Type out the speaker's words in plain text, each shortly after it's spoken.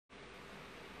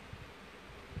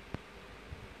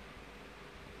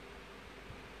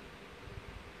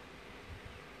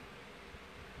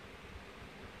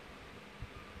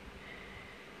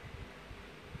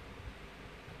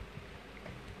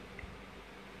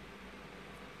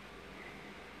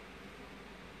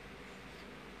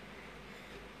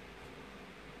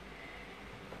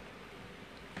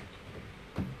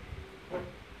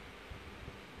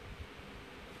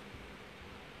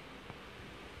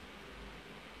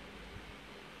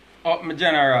Up my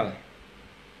general.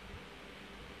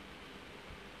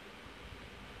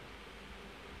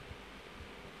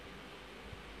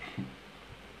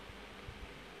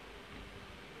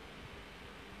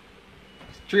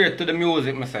 Straight to the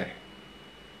music, me say.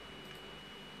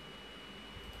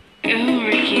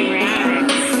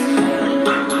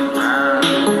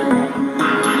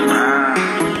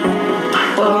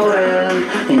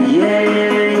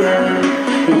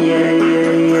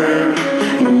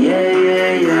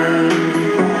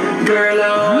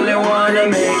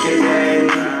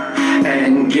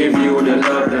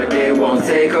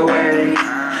 Take away.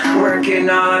 Working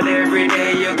hard every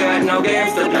day, you got no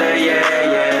games to play,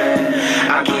 yeah,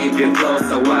 yeah. I keep you close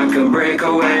so I can break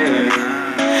away.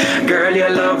 Girl, your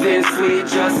loving sweet,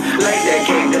 just like that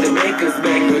cake that the bakers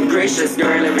bake. Good gracious,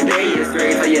 girl, every day is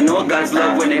great. So you know God's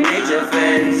love when they made your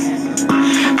face.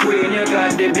 Queen, you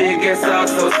got the biggest heart,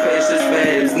 so spacious,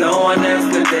 babes. No one else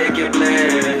can take your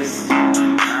place.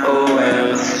 Oh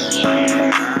well,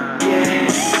 yeah.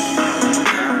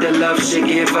 The love she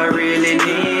give, I really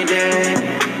need it.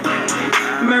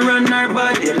 Me run her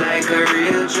body like a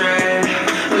real train.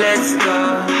 Let's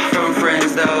go from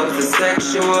friends though to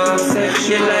sexual.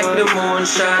 She like the moon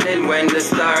shining when the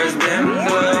stars them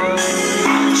glow.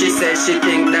 She said she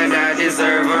think that I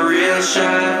deserve a real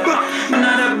shot,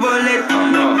 not a bullet,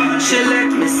 no. She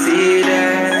let me see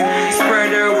that.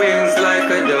 Spread her wings like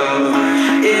a dove.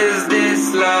 Is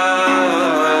this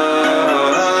love?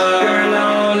 Girl,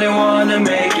 I only wanna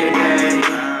make it day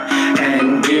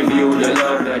and give you the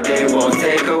love that they won't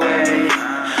take away.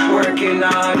 Working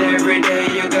hard every day,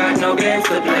 you got no games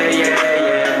to play, yeah,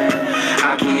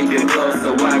 yeah. I keep you close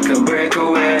so I can break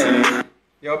away.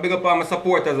 Yo, big up all my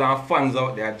supporters and fans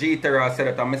out there. G-Terra said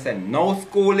that I'm saying no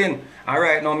schooling.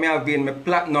 Alright, now me have been my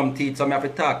platinum teeth, so I have to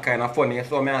talk kind of funny.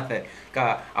 So I say,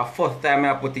 cause a first time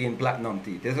I put in platinum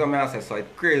teeth. This is what I say, so it's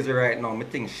crazy right now. My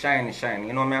thing shiny.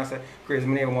 You know what I say? Crazy,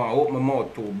 me never want to open my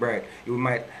mouth too bright. You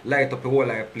might light up the whole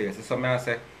life place. This is what I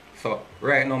say. So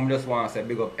right now I just want to say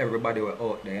big up everybody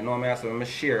out there. You know what I say? I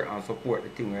share and support the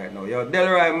thing right now. Yo,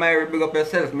 Delroy Myrie, big up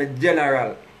yourself, my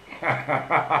general.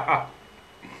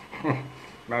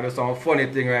 I do some funny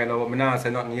thing right now, but I don't say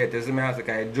nothing yet. You see me, I say,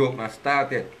 because the joke not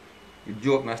started. The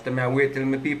joke not started. I wait till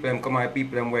my people them come and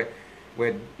people them where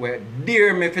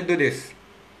dare me to do this.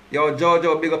 Yo,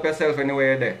 Jojo, big up yourself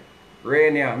anywhere you're there.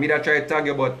 Rainier, me that try to tag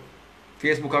you, but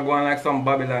Facebook are going like some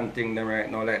Babylon thing them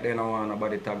right now, like they don't want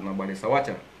nobody tag nobody. So watch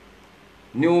it.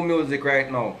 New music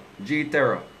right now,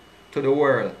 G-Terra, to the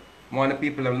world. More the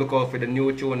people them look out for the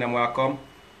new tune them will come.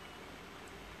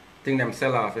 Think them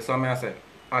sell off. You saw me I say,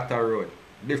 Atta Road.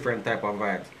 Different type of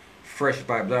vibes. Fresh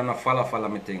vibes. I don't know follow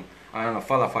me thing. I don't know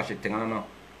follow fashion thing. I don't know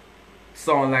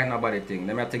sound like nobody thing.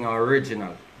 Them I think are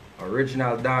original.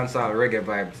 Original dancehall reggae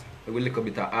vibes. With a little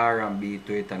bit of R&B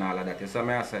to it and all of that. You see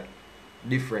me I say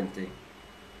different thing.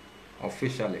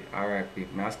 Officially. Alright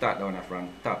people. I start down from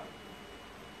top.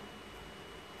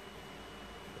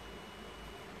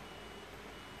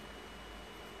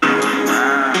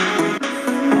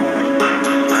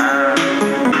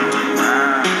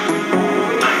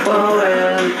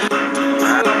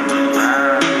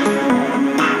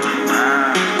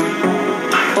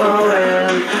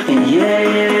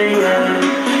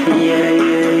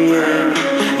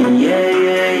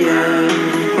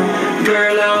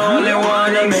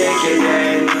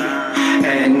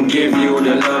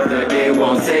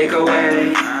 Take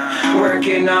away.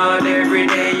 Working hard every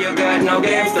day, you got no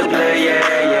games to play,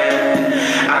 yeah,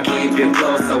 yeah. I keep you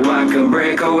close so I can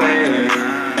break away.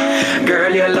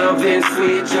 Girl, your loving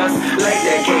sweet, just like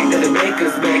that cake that the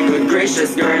bakers bake. Good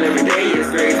gracious, girl, every day is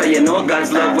great. So you know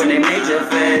God's love when they made your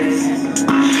face.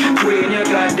 Queen, you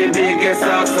got the biggest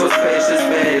heart, so spacious,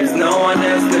 babes. No one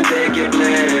else can take your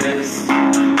place.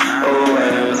 Oh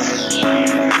well,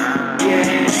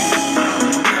 yeah.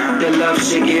 The love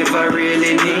she give, I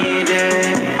really need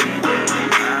it.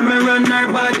 Me run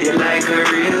her body like a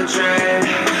real train.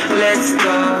 Let's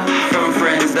go from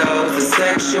friends though to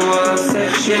sexual.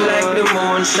 She like the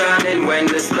moon shining when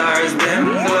the stars them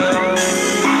glow.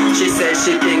 She said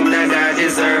she think that I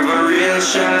deserve a real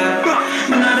shot,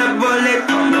 not a bullet,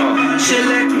 no. She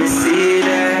let me see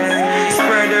that.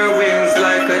 Spread her wings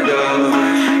like a dove.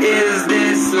 Is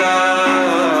this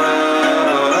love?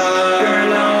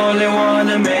 Girl, I only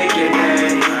wanna make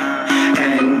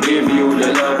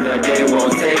they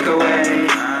won't take away.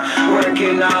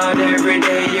 Working hard every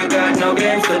day, you got no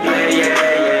games to play, yeah,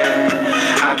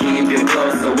 yeah. I keep you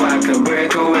close so I can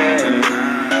break away.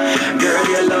 Girl,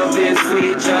 your love is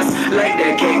sweet, just like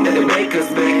that cake that the bakers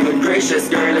bake. Good gracious,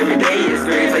 girl, every day is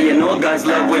great. So you know God's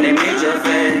love when they made your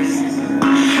face.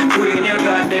 Queen, you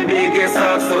got the biggest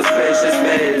heart, so spacious,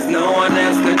 babes. No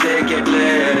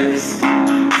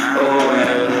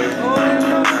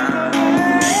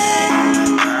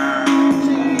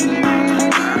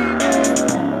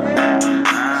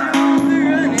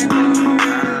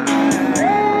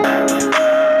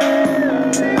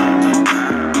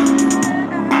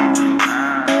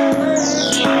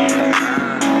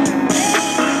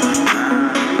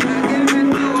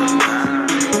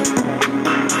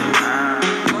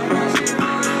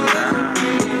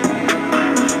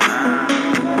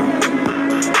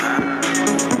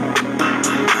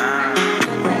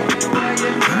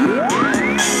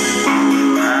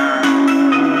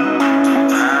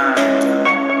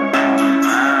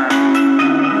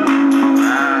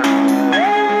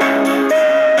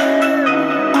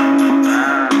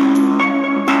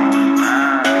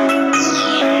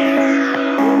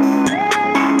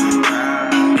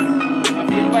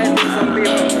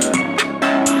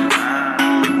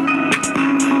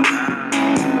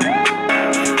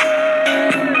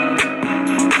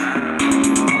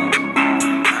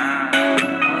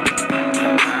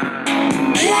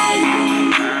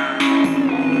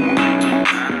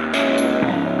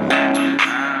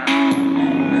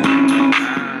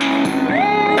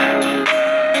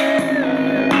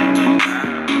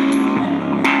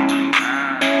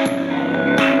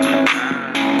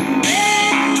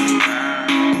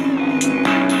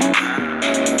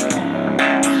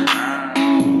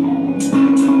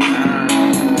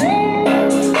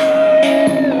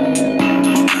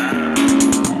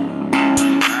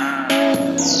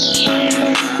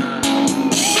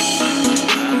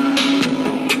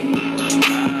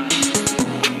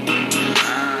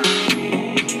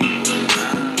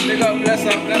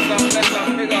bless up, bless up, bless up.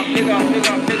 Big up, big up, big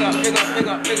up, big up, big up, big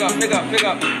up, big up, big up, big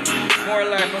up. More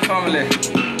life and family.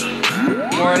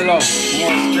 More love,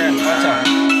 more strength. Watch out.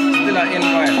 Still an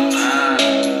invite.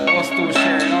 Us two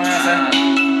share, you know what I'm saying?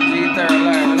 G-Terra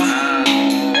live, you know?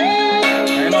 And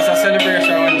you know it's a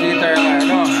celebration on G-Terra live, you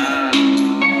know?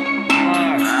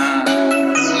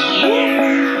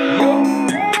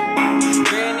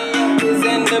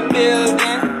 In the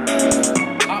building,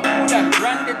 I would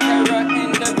run the terror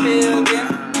in the building.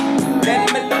 Then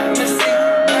me look me say,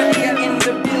 Maria in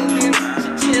the building, she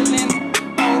chillin'.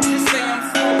 Oh, she say I'm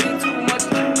smoking too much,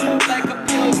 like a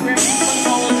pilgrim. But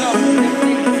hold up, them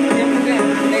niggas them,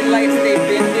 they lights they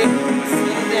bending,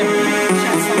 see them,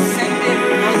 shots I'm sending,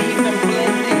 I'll keep them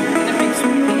blending. Them mix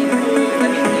with people,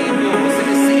 let me evil, so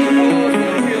the same words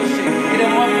with the real shit. Get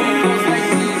them up when it goes like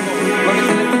evil. When me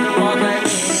tell them to do all like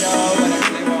me, dog.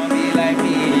 Like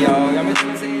me, yo, I'm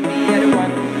gonna say me at the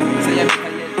one. Say you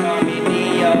call me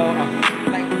Neo.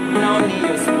 Like no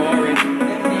Neosporin,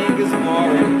 them niggas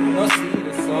boring. No see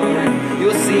the soaring, you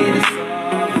see the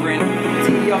sovereign.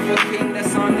 Tea of a king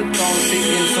that's on the throne,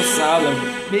 singing so solemn,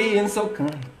 being so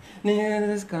kind, near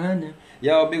this kind.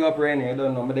 Yo, big up Rainy. I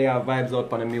don't know, but they have vibes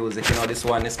out on the music. You know, this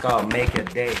one is called Make Your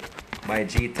Day by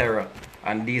G-Terra,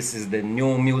 and this is the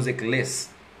new music list.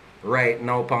 Right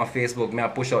now on Facebook, may I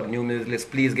push out the new music list.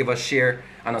 Please give a share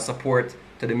and a support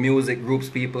to the music groups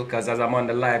people, because as I'm on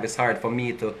the live, it's hard for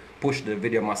me to push the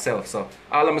video myself. So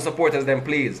all of my supporters then,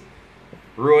 please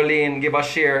roll in, give a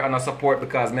share and a support,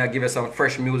 because may I give you some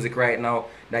fresh music right now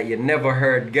that you never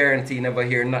heard, guarantee never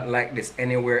hear nothing like this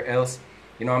anywhere else.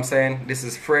 You know what I'm saying? This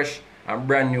is fresh and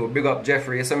brand new. Big up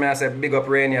Jeffrey. So may I say big up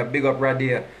Rainier, big up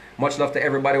Radia. Much love to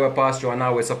everybody who passed through and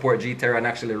now we support G-Terra and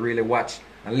actually really watch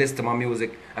and listen to my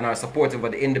music and are supportive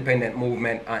of the independent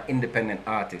movement and independent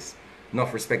artists.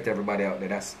 Enough respect to everybody out there.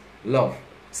 That's love.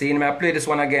 See, I play this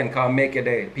one again called Make Your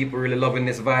Day. People really loving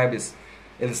this vibe.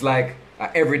 It's like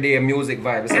an everyday music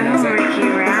vibe. Listen,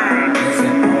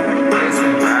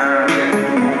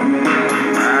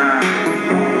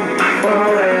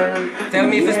 tell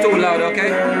me if it's too loud,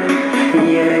 okay?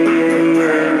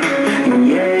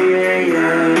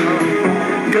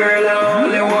 Girl, I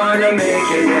only wanna make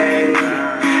your day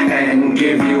and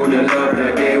give you the love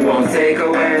that they won't take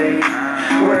away.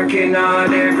 Working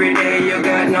hard every day, you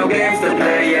got no games to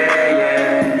play,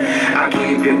 yeah. I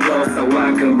keep you close so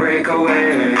I can break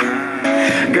away.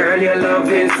 Girl, your love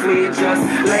is sweet, just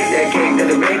like that cake that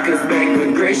the bakers bake.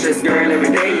 Good gracious, girl, every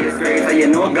day is great. So you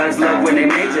know God's love when they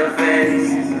made your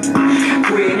face.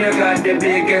 Queen, you got the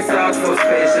biggest heart, so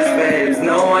spacious, babes.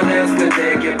 No one else could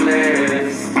take your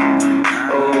place.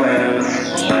 Oh well,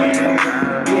 yeah.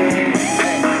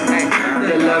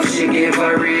 The love she gave,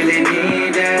 I really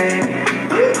needed.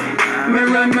 Me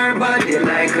run my body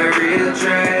like a real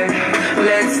train.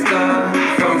 Let's go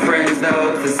from friends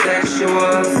down to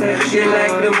sexual. She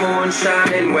like the moon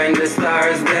shining when the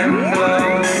stars them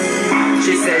glow.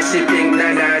 She says she think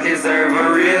that I deserve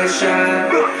a real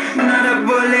shot, not a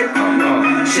bullet, oh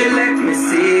no. She let me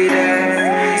see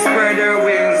that. Spread her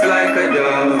wings like a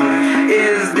dove.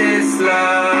 Is this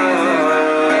love?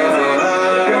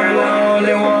 Girl, I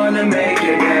only wanna make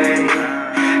your day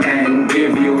and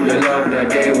give you the love that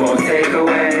they won't take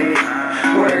away.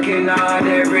 Working hard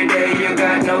every day, you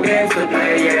got no games to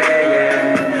play,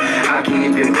 yeah. I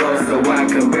keep you close so I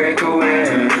can break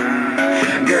away.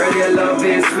 Girl, your love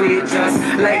is sweet, just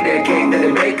like that cake that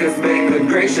the bakers bake. Good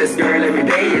gracious, girl, every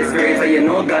day is great. So you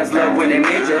know God's love when they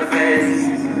made your face.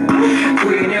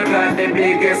 Queen, you got the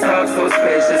biggest heart, so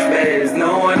spacious, babes.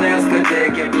 No one else could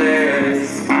take your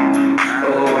place.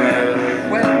 Oh well.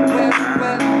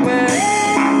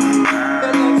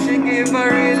 The love she gave, I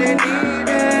really need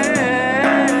it.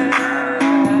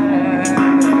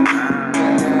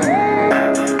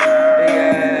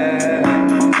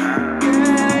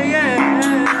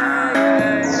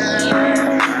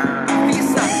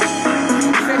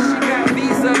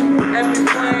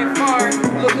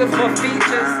 For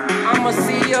features, I'ma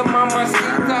see your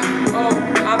mamacita. Oh,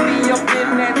 I be up in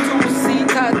that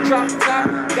two-seater drop top.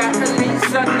 Got the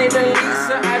Lisa, need a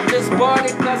Lisa. I just bought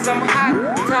it cause I'm hot,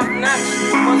 top notch.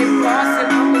 Money flossing,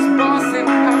 I'm just bossing.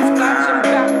 Hopscotch and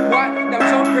back what? Them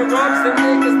jumping ropes, them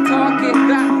niggas talking,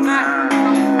 got not.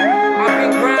 I've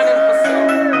been grinding for some,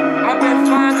 I've been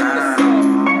finding for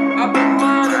some, I've been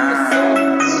minding for some,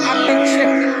 I've been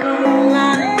checking them,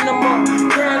 lining them up,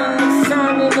 grinding them,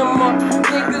 signing them up.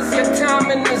 Niggas, your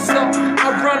timing is up.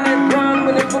 I run it round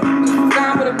when it put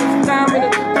time with it, time with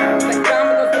it. Like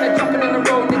dominoes when they're jumping in the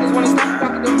road. Niggas wanna stop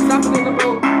rocking them, stopping in the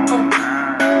road. Oh,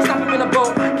 stop them in the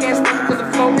boat. Can't stop it cause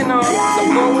I'm floating on. So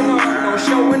I'm going on, no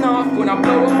showing off when I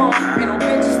blow them off. Ain't no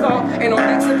bitches stop, ain't no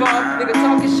dicks involved. Nigga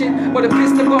talking shit, but a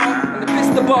pistol ball. And the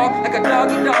pistol ball, like a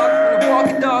doggy dog. And a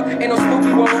walking dog, ain't no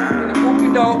Snoopy Whoa. And a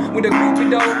poopy dog, with a groupie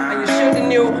dog. And you should've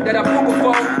knew that I poop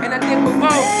before. And I did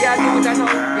before, yeah I do what I know.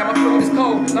 Yeah my flow is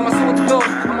cold, like my soul to go.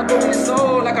 I'ma go in the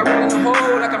soul, like I roll in the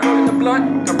hole. Like I'm rolling the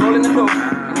blunt, I'm rolling the dope.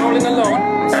 I'm rolling alone,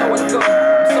 I'm so on the go.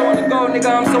 I'm so on the go, nigga,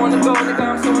 I'm so on the go. Nigga,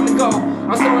 I'm so on the go,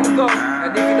 I'm so on the go.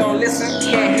 And if you don't listen,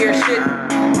 you can't hear shit.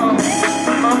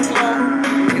 My flow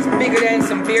is bigger than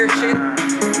some beer shit.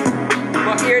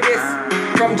 But hear this,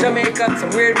 from Jamaica,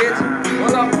 some weird bitch.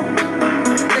 Hold up,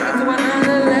 take it to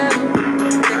another level.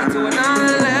 Take it to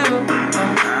another level.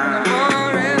 I'm a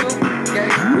rebel,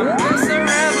 yeah, I'm just a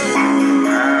rebel.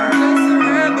 I'm just a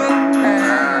rebel, yeah,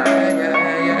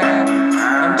 yeah, yeah.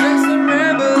 I'm just a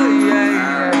rebel, yeah,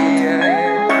 yeah, yeah.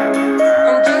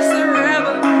 I'm just a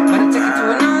rebel, but I take it to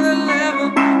another level.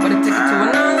 But I take it to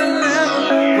another level.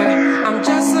 Well, I'm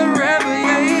just a rebel,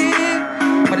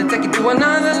 yeah. But I take it to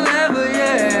another level,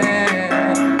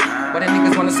 yeah. But the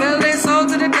niggas wanna sell their soul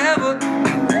to the devil.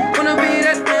 Wanna be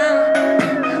that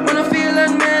man, wanna feel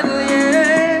that metal,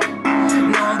 yeah.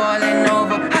 Now I'm boiling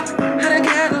over, hot, hot a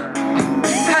kettle,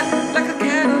 hot like a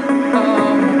kettle,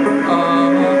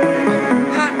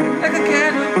 hot like a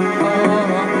kettle,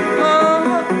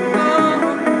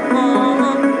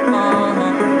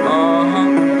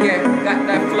 yeah, got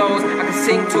that flows, I can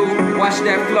sing to, watch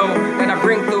that flow that I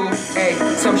bring through, hey,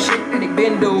 some shit that it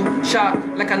been do, sharp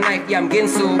like a knife, yeah I'm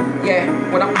Ginsu, yeah,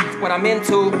 what I'm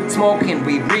into, smoking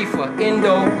weed, reefer,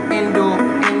 Indo,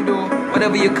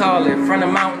 whatever you call it, front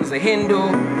of mountains, a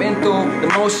Hindu, been through the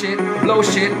most shit, blow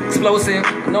shit, explosive,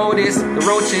 know this, the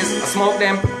roaches, I smoke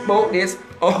them, boat this,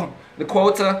 oh, the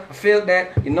quota, I feel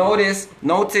that, you know this,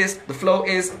 notice, the flow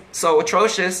is so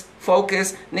atrocious,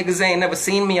 focus, niggas ain't never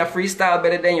seen me, I freestyle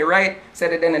better than you write,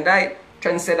 said it in a diet,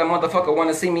 trying to say that motherfucker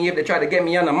wanna see me if they try to get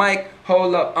me on the mic.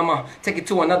 Hold up, I'ma take it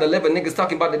to another level. Niggas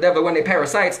talking about the devil when they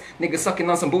parasites. Niggas sucking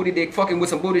on some booty dick, fucking with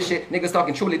some booty shit. Niggas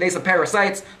talking truly, they some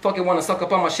parasites. Fucking wanna suck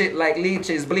up on my shit like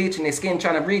leeches, bleaching their skin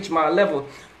trying to reach my level.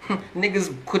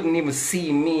 Niggas couldn't even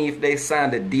see me if they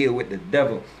signed a deal with the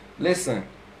devil. Listen,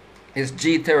 it's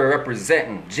G-Terra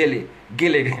representing Gilly,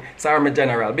 sorry my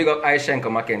general. Big up Aishenko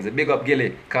Mackenzie, big up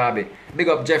Gilly, Kabi, big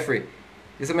up Jeffrey.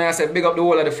 You see me, I said, big up the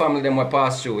whole of the family them we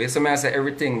pass through. You see me, I said,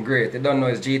 everything great. You don't know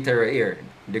it's G-Terra here.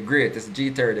 The great, it's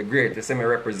G-Terra the great. You see me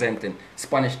representing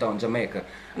Spanish Town, Jamaica.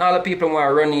 And all the people who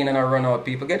are running in and run out,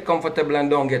 people, get comfortable and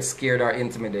don't get scared or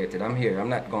intimidated. I'm here. I'm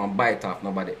not going to bite off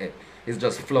nobody's head. It's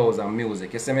just flows and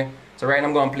music, you see me? So right now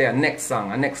I'm going to play a next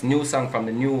song, a next new song from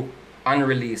the new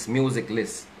unreleased music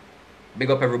list. Big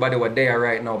up everybody who are there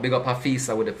right now. Big up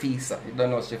Hafisa with the Fisa. You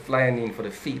don't know she's flying in for the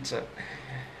feature.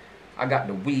 I got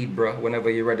the weed, bro, whenever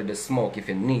you're ready to smoke, if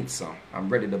you need some. I'm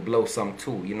ready to blow some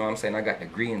too, you know what I'm saying? I got the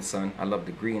green, son. I love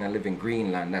the green. I live in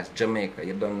Greenland. That's Jamaica.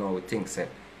 You don't know what things say.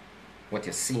 What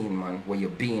you seen, man. Where you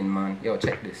been, man. Yo,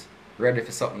 check this. Ready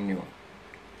for something new.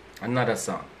 Another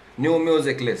song. New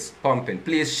music list. Pumping.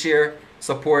 Please share,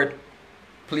 support.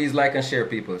 Please like and share,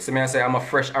 people. See me, I say I'm a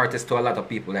fresh artist to a lot of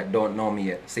people that don't know me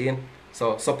yet. See?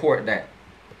 So, support that.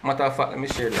 Matter of fact, let me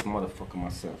share this motherfucker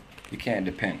myself. You can't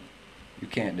depend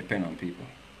on people.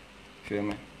 Feel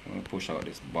me? I'm gonna push out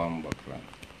this bomb buck, fam.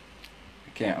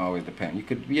 You can't always depend. You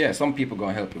could, yeah, some people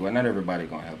gonna help you, but not everybody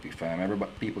gonna help you, fam.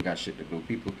 People got shit to do.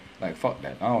 People like, fuck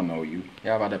that. I don't know you. You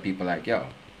have other people like, yo,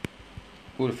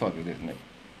 who the fuck is this nigga?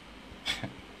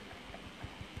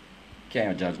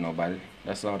 Can't judge nobody.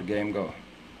 That's how the game go. Know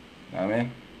what I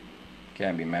mean?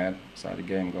 Can't be mad. That's how the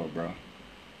game go, bro.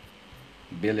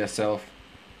 Build yourself,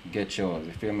 get yours.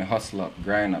 You feel me? Hustle up,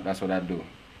 grind up. That's what I do.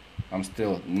 I'm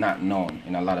still not known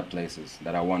in a lot of places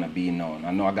that I want to be known.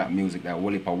 I know I got music that a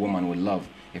woman would love.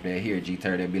 If they hear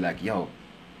G-Terra, they'll be like, yo,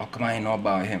 how come I ain't know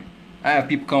about him? I have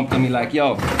people come to me like,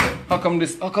 yo, how come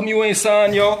you ain't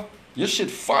signed, yo? Your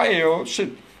shit fire, yo.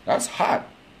 Shit, that's hot.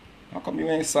 How come you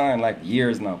ain't signed? Like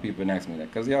years now, people ask me that.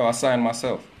 Because, yo, I signed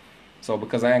myself. So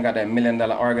because I ain't got that $1 million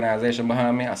organization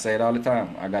behind me, I say it all the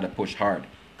time, I got to push hard.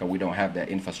 Because we don't have that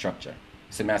infrastructure.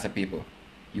 See, massive people,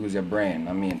 use your brain.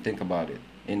 I mean, think about it.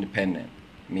 Independent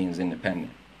means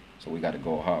independent. So we got to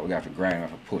go hard. We got to grind. We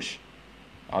got to push.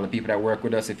 All the people that work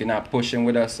with us, if you're not pushing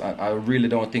with us, I really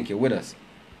don't think you're with us.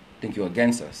 I think you're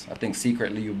against us. I think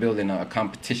secretly you're building a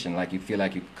competition, like you feel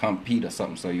like you compete or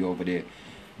something. So you're over there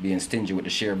being stingy with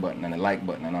the share button and the like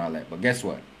button and all that. But guess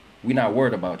what? We're not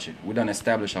worried about you. We done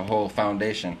establish a whole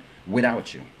foundation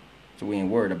without you. So we ain't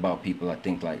worried about people that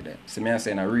think like that. See me, I'm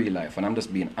saying in real life, and I'm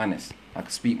just being honest. I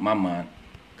can speak my mind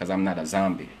because I'm not a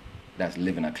zombie that's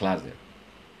living in a closet,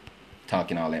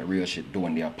 talking all that real shit,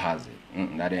 doing the opposite.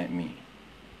 That ain't me.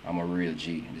 I'm a real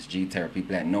G. This G-Terra,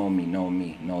 people that know me,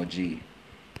 know G.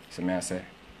 See me I say?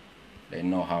 They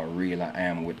know how real I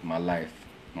am with my life,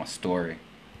 my story.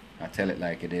 I tell it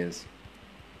like it is.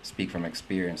 Speak from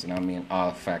experience, and I mean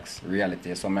all facts,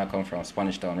 reality. So I come from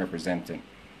Spanish Town representing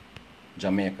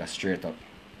Jamaica straight up.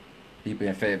 People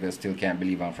in Fayetteville still can't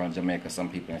believe I'm from Jamaica. Some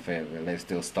people in Fayetteville, they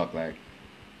still stuck like,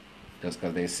 just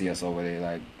because they see us over there,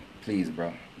 like, please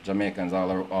bro. Jamaicans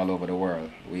all over the world.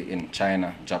 We in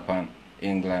China, Japan,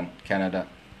 England, Canada.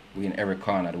 We in every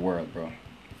corner of the world, bro.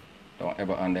 Don't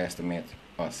ever underestimate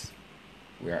us.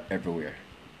 We are everywhere.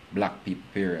 Black people,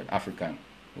 period. African.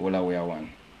 All our way are one.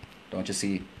 Don't you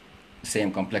see the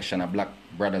same complexion of black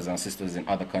brothers and sisters in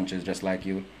other countries just like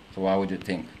you? So why would you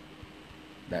think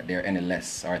that they're any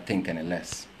less or think any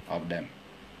less of them?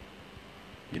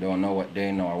 You don't know what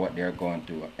they know or what they're going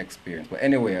to experience. But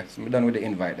anyway, so I'm done with the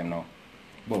invite them now.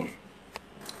 Boom.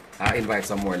 I'll invite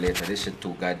some more later. This shit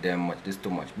too goddamn much. This too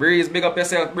much. Breeze, big up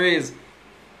yourself, Breeze.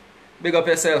 Big up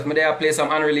yourself. Me there play some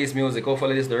unreleased music.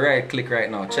 Hopefully this is the right click right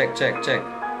now. Check, check, check.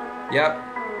 Yep.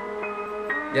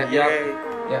 Yep, yep.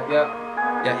 Yep, yep.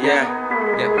 Yep, yep.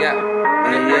 Yep, yep.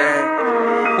 Yep,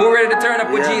 yep. Who ready to turn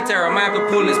up with G-Terra? I might have to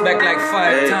pull this back like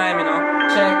 5 times, you know.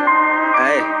 Check.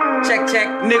 Hey. Check, check.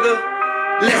 Nigga,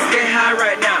 let's get high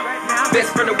right now.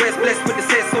 Best from the west, blessed with the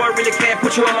sense, so I really can't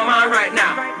put you on my mind right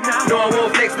now. No, I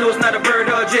won't flex, no, it's not a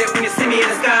bird or a jet. When you see me in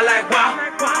the sky like wow.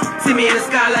 See me in the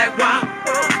sky like wow.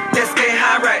 Let's get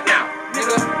high right now.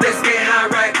 Nigga, let's get high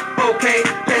right. Okay,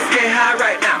 let's get high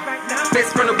right now.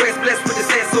 Best from the west, blessed with the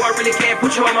sense, so I really can't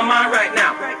put you on my mind right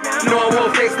now. No, I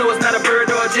won't flex, no, it's not a bird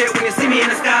or a jet. When you see me in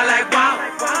the sky like wow.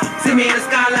 See me in the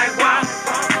sky like wow.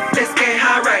 Let's get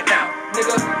high right now.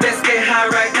 Nigga, let's get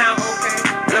high right now.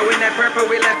 Blowing that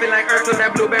purple, we laughing like Earth on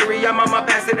that blueberry. I'm on my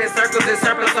passing in circles in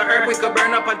surplus of earth. We could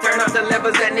burn up and turn up the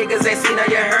levels that niggas ain't seen or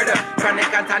you heard of. Chronic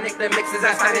and tonic, the mixes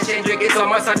I started change. Drinking so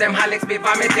much of them holics be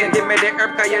vomiting. Give me the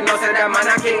herb, cause you know say that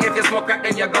man a king. If you smoke crack,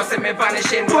 then you gon' see me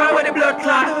vanishing. Boy with the blood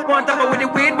clot, one top with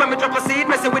the weed. When me drop a seed,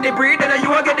 messing with the breed, then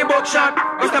you won't get the buckshot.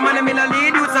 What's the man in the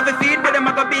lead? Youths have a feed, but them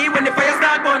a go be when the fire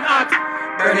start burn hot.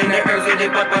 Burning the herbs with the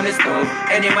pot on the stove.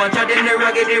 Anyone treading the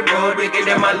rugged road, we give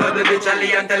them a load of the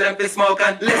jolly and tell them to smoke.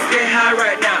 And let's get high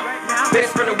right now.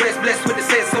 Best from the west, blessed with the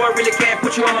sense, so I really can't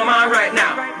put you on my mind right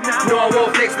now. No, I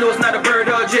won't flex, no, it's not a bird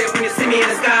or a jet. When you see me in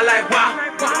the sky like wow.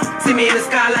 See me in the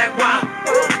sky like wow.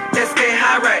 Let's get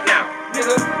high right now.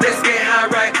 Let's get high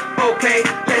right. Okay,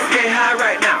 let's get high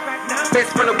right now. Best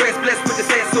from the west, blessed with the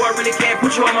sense, so I really can't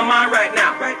put you on my mind right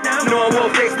now. No, I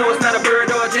won't flex, no, it's not a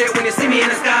bird or a jet. When you see me in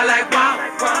the sky like wow.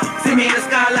 See me in the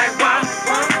sky like wow.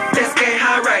 Let's get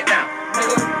high right now.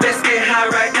 Let's get high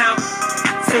right now.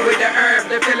 Sit with the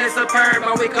herb, the feeling superb.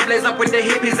 I wake up, blaze up with the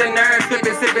hippies and nerds.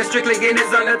 Flipping, sipping, strictly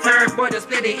Guinness on the turf. Boy, the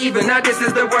split it even, now this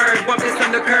is the word. Bump this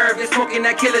on the curve, they smoking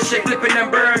that killer shit. Flipping them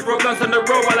birds, roll guns on the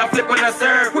road while I flip on the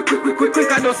serve. Quick, quick, quick, quick,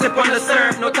 quick, I don't slip on the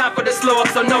serve. No time for the slow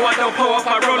up, so no, I don't pull up.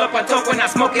 I roll up, I talk when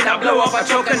I smoke it, I blow up. I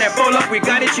choke and that roll up, we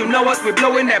got it, you know us. We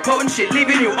blowing that potent shit,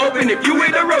 leaving you open. If you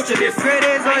ain't a roach of this, great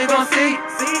is all you gon' see.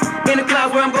 In the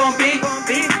clouds where I'm gon' be.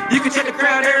 You can check the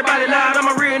crowd, everybody loud. I'm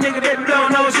a real nigga that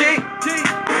blow no G.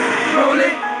 Roll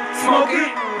it, smoke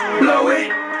it, blow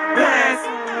it, pass.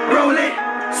 Roll it,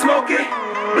 smoke it,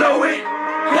 blow it,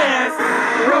 pass.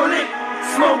 Roll it,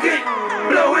 smoke it,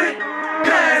 blow it,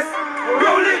 pass.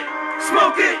 Roll it,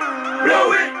 smoke it,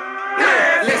 blow it,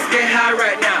 pass. Let's get high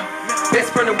right now.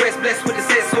 Best from the west, blessed with the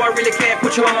sense, so I really can't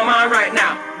put you on my mind right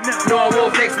now. No, I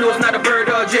won't flex, no, it's not a bird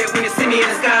or a jet. When you see me in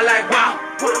the sky like wow.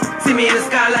 See me in the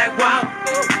sky like wow.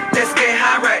 Let's get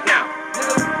high right now.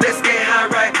 Let's get high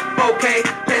right. Okay,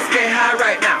 let's get high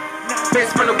right now.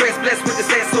 Best from the west, blessed with the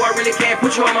sense, so I really can't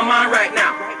put you on my mind right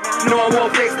now. No, I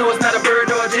won't flex, no, it's not a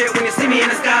bird or a jet. When you see me in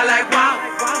the sky like wow.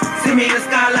 See me in the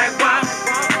sky like wow.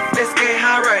 Let's get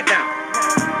high right now.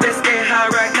 Let's get high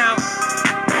right now.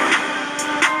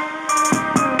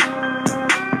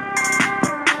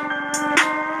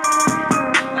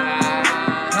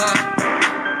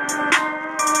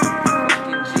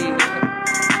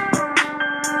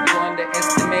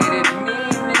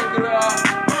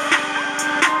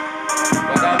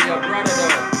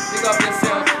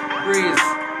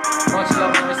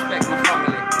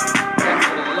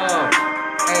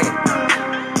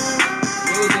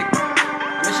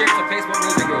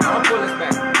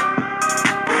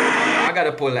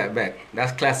 Pull that back.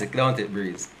 That's classic, don't it,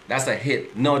 Breeze? That's a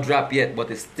hit. No drop yet,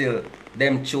 but it's still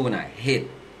them tune a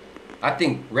hit. I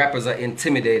think rappers are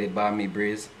intimidated by me,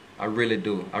 Breeze. I really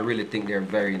do. I really think they're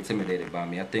very intimidated by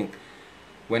me. I think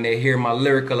when they hear my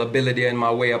lyrical ability and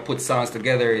my way I put songs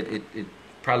together, it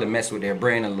probably mess with their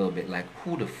brain a little bit. Like,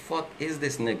 who the fuck is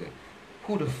this nigga?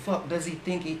 who the fuck does he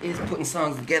think he is putting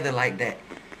songs together like that?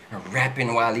 And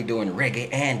rapping while he doing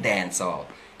reggae and dancehall.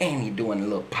 And he doing a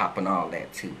little pop and all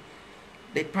that too.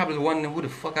 They probably wondering who the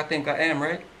fuck I think I am,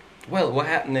 right? Well, what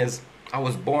happened is, I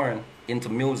was born into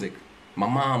music. My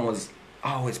mom was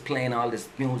always playing all this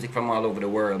music from all over the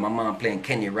world. My mom playing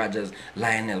Kenny Rogers,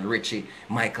 Lionel Richie,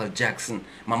 Michael Jackson.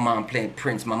 My mom playing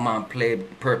Prince. My mom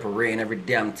played Purple Rain, every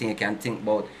damn thing you can think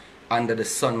about under the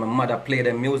sun. My mother played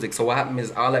their music. So what happened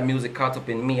is, all that music caught up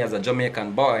in me as a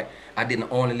Jamaican boy. I didn't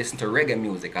only listen to reggae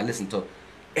music. I listened to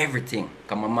everything.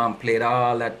 Because my mom played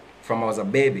all that from I was a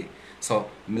baby. So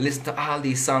I listen to all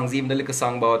these songs, even the little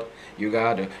song about you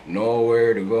gotta know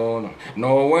where to go,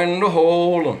 know when to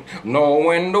hold 'em, know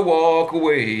when to walk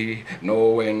away, know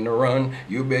when to run.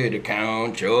 You better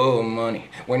count your money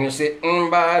when you're sitting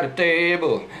by the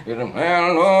table. You're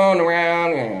on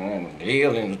around and the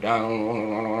dealing's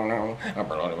down. I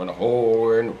brought when to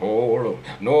hold and hold 'em,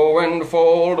 know when to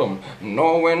fold 'em,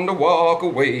 know when to walk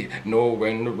away, know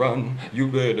when to run. You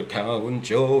better count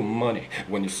your money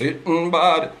when you're sitting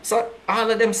by the. So all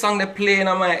of them songs they playing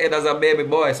on my head as a baby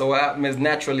boy. So what happened is,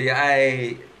 naturally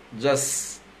I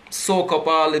just soak up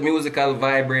all the musical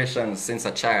vibrations since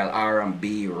a child.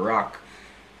 R&B, rock,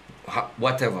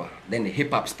 whatever. Then the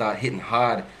hip hop start hitting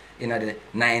hard in the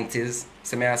 90s.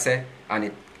 So may I say, and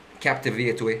it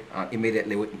captivate we, and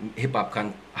immediately hip hop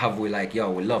can have we like,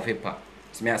 yo, we love hip hop.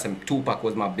 So may I say, Tupac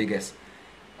was my biggest.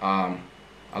 I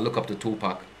look up to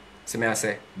Tupac. So may I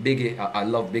say, Biggie, I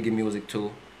love Biggie music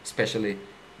too, especially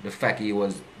the fact he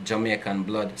was Jamaican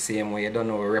blood, same way. I don't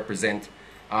know what represent.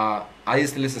 I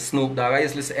used to listen to Snoop Dogg. I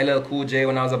used to listen to LL Cool J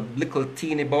when I was a little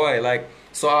teeny boy. Like,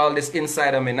 so all this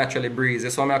inside of me naturally breathes.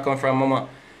 That's where I come from, mama.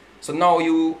 So now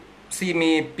you see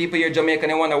me, people here Jamaican,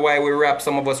 they wonder why we rap.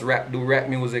 Some of us do rap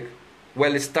music.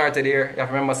 Well, it started here. I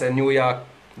remember saying New York,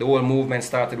 the whole movement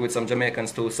started with some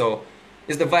Jamaicans too. So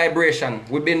it's the vibration.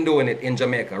 We've been doing it in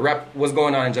Jamaica. Rap was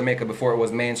going on in Jamaica before it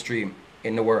was mainstream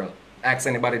in the world. Ask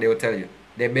anybody, they will tell you.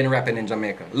 They've been rapping in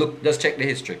Jamaica. Look, just check the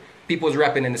history. People was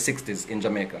rapping in the 60s in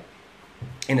Jamaica.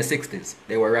 In the 60s,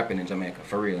 they were rapping in Jamaica,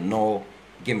 for real. No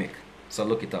gimmick. So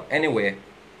look it up. Anyway,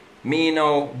 me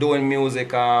now doing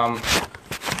music, I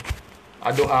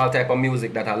do all type of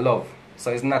music that I love.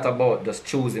 So it's not about just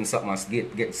choosing something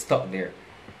and get stuck there.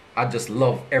 I just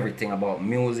love everything about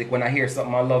music. When I hear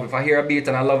something I love, if I hear a beat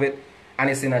and I love it, and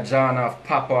it's in a genre of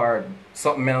pop or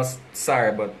something else,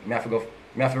 sorry, but I have to go.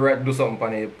 I have to do something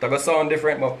on it. It's going to sound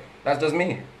different, but that's just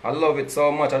me. I love it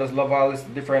so much. I just love all these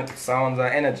different sounds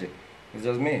and energy. It's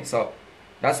just me. So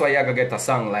that's why you're going to get a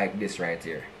song like this right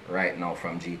here, right now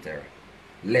from G-Terra.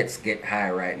 Let's get high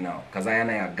right now. Because I am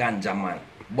a ganja man.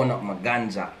 Burn up my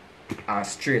ganja. And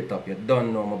straight up, you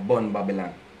don't know my bun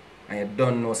Babylon. And you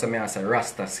don't know some I say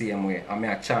Rasta same way. And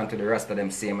I chant to the Rasta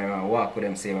them same way. I walk with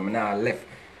them same way. I left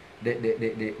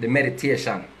the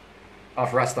meditation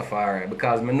of Rastafari,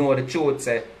 because I know the truth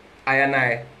say I and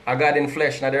I are God in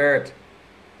flesh, not the earth.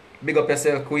 Big up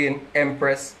yourself, Queen,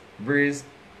 Empress, Breeze,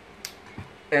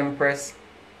 Empress.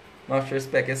 Much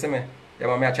respect, you see me? Yeah,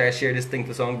 but I try to share this thing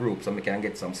to some group so I can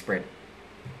get some spread.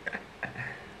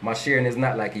 My sharing is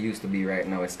not like it used to be right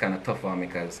now. It's kind of tough on me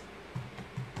because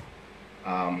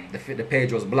the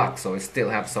page was blocked, so it still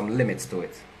have some limits to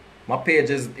it. My page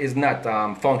is not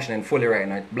functioning fully right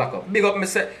now. It's blocked up. Big up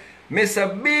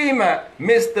Mr. B, man.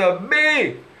 Mr.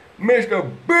 B. Mr.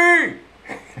 B.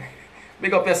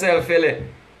 Big up yourself, Philly.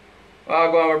 How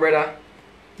go on, my brother?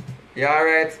 You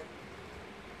alright?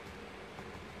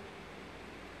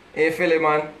 Hey, Philly,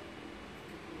 man.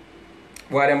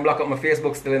 Why them block up my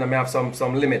Facebook still and I have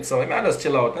some limits. So I just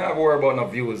chill out. I don't worry about no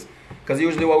views. Because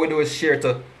usually what we do is share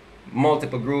to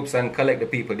multiple groups and collect the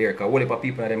people there. Because what if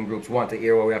people in them groups want to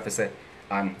hear what we have to say.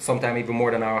 And sometimes even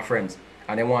more than our friends.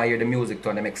 And they want to hear the music too,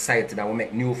 and they're excited and we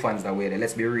make new fans that way.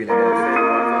 Let's be real about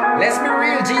it. Let's be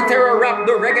real. G-Terra rap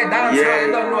the reggae dance. Yeah.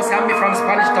 You don't know, see, I'm from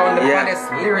Spanish Town, the baddest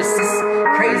lyricist,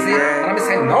 crazy. And I'm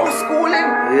saying, no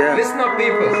schooling. Yeah. Listen up,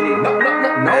 people.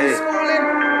 No schooling.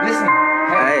 Listen.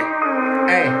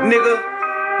 Hey, nigga,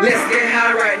 let's get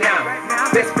high right now.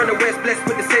 Best from the west, blessed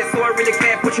with the set, so I really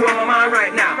can't put you on my mind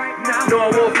right now. No,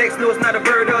 I won't flex, no, it's not a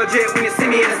bird or a jet. When you see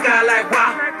me in the sky like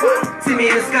wow, see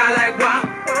me in the sky like wow.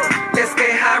 Let's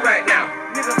get high right now.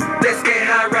 Let's get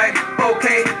high right,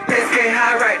 okay. Let's get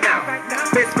high right now.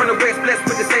 Best from the west, blessed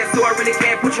with the set, so I really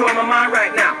can't put you on my mind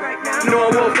right now. No,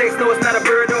 I won't flex, no, it's not a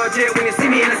bird or a jet. When you see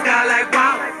me in the sky like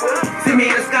wow, see me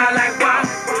in the sky like wow.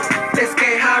 Let's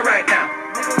get high right now.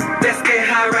 Let's get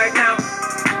high right now.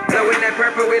 Blowing that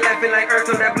purple, we laughing like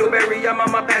earth on that blue. blueberry. Your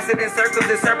mama pass it in circles,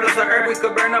 in surplus of herb. We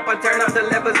could burn up and turn up the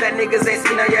levels that niggas ain't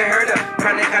seen or yet heard of.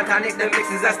 Chronic and tonic, the mix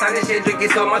is astonishing. Drink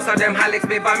it so much so them holics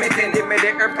be vomiting. Give me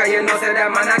the herb, cause you know say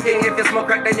that man a king. If you smoke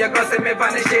crack, then you gon' see me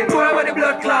vanishing. Boy with the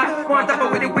blood clot, want top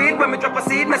up with the weed. When me drop a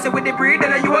seed, messing with the breed,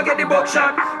 then you will get the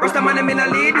buckshot. Rust a man in a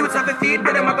lead, youths have a feed,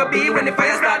 but them a go be when the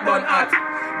fire start burn hot.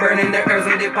 Burning the herbs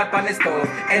with the pot on the stove.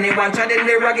 Anyone treading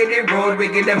the rugged road, we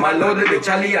give them a load of the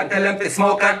chali and tell them to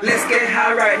smoke and let's get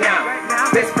high right now.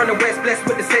 Best from the west, blessed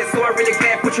with the set, so I really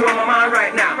can't put you on my mind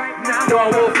right now. No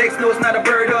one wolf flex, no it's not a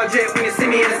bird or a jet. When you see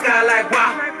me in the sky like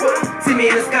wow, see me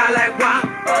in the sky like wow.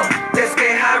 Let's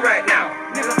get high right now.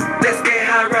 Let's get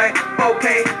high right,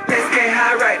 okay. Let's get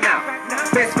high right now.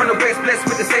 Best from the west, blessed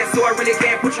with the set, so I really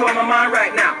can't put you on my mind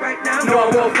right now. No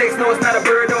one wolf flex, no it's not a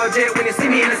bird or a jet. When you see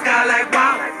me in the sky like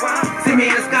wow, see me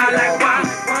in the sky like wow.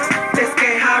 Let's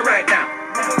get high right now.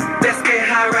 Let's get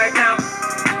high right now.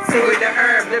 Sing with the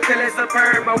herb, the feeling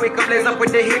superb. I wake up blaze up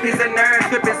with the hippies and nerds.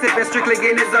 Flipping, sipping, strictly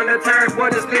Guinness on the turf.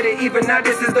 What is split it even now,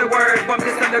 this is the word. Bump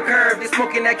this on the curve, they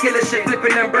smoking that killer shit.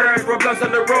 Flipping them birds, roll blunts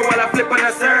on the road while I flip on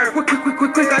the serve. Quick,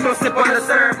 I don't slip on the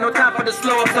serve. No time for the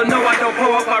slow up, so no I don't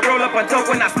pull up. I roll up on talk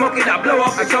when I smoke it, I blow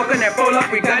up. I choke and roll up,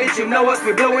 we got it, you know us.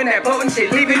 We blowing that potent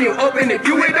shit, leaving you open. If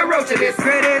you ain't the roach of this,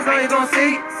 great is all you gon'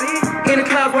 see. In the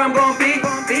clouds where I'm gon' be.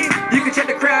 You can check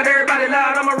the crowd, everybody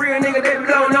loud. I'm a real nigga, they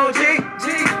blow no G.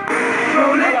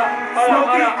 Roll it,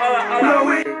 smoke it,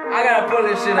 blow it. I gotta pull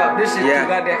this shit up. This shit too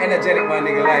goddamn energetic, my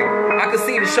nigga. Like, I can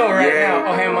see the show right now.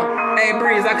 Oh, hey,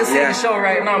 Breeze, I can see the show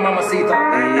right now, Mamacita.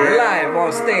 Live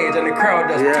on stage, and the crowd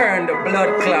just turned the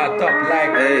blood clot up.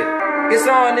 Like, it's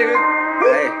on, nigga.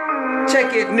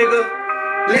 Check it, nigga.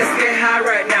 Let's get high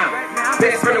right now.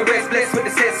 Best from the west, blessed with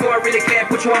the set, so I really can't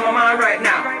put you on my mind right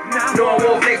now. No one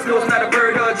wolf flex, no it's not a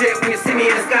bird or a jet. When you see me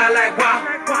in the sky like wow,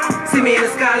 see me in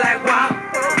the sky like wow.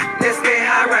 Let's get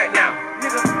high right now.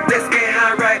 Let's get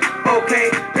high right, okay.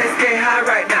 Let's get high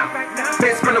right now.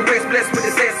 Best from the west, blessed with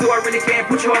the set, so I really can't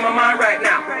put you on my mind right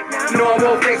now. No one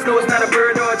wolf flex, no it's not a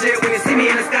bird or a jet. When you see me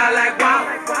in the sky like wow,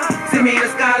 see me in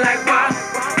the sky like wow.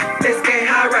 Let's get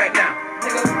high right now.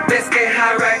 Let's get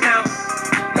high right now.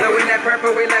 Blowing that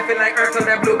purple, we laughing like earth on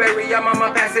that blueberry. Your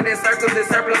mama passing in circles, in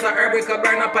surplus of herb. We could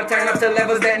burn up and turn up to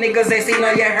levels that niggas ain't seen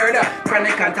or yet heard of.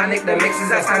 Chronic and tonic, the mix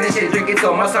is astonishing. Drink it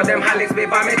so much so them holics be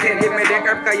vomiting. Give me the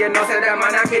herb, cause you know say that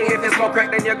man a king. If you smoke crack,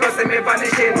 then you go see me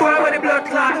vanishing. Boy with the blood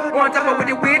clot, want top up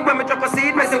with the weed. When me drop a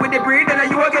seed, messing with the breed, then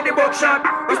you will get the buckshot.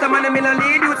 Rust a man in a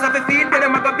lead, youths have a feed, but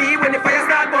them a go be when the fire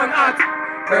start burn hot.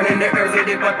 Burning the herbs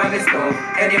with the pot on the stove.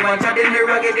 Anyone treading the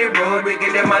rugged road, we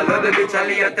give them a load of the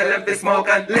chali and tell them to smoke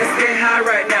and let's get high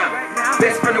right now.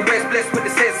 Best from the west, blessed with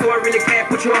the set, so I really can't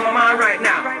put you on my mind right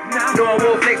now. No one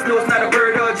wolf flex, no it's not a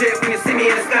bird or a jet. When you see me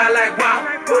in the sky like wow,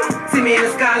 see me in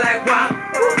the sky like wow.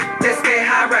 Let's get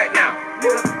high right now.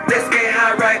 Let's get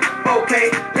high right,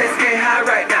 okay. Let's get high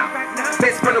right now.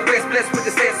 Best from the west, blessed with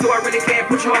the set, so I really can't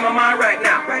put you on my mind right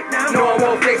now. No one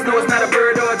wolf flex, no it's not a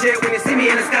bird or a jet. When you see me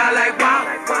in the sky like wow,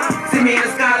 see me in the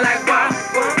sky like wow.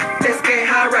 Let's get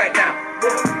high right now.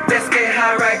 Let's get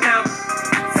high right now.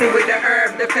 Sing with the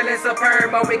herb, the feeling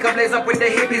superb. I wake up blaze up with the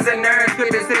hippies and nerds.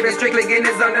 Flipping, sipping, strictly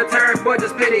Guinness on the turf. Boy,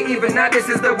 just split it even now, this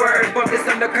is the word. Bump this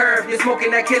on the curve, you're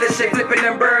smoking that killer shit. Flipping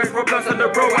them birds, roll blunts on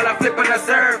the road while I flip on the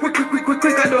serve. Quick,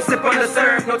 I don't slip on the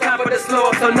serve. No time for the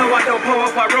slow up, so no I don't pull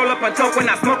up. I roll up and talk when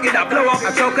I smoke it, I blow up. I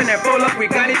choke and roll up, we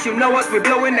got it, you know us. We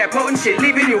blowing that potent shit,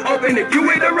 leaving you open. If you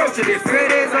ain't the roach of this,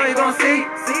 great is all you gon' see.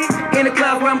 In the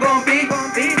clouds where I'm gon' be.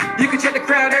 You can check the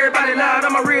crowd, everybody loud.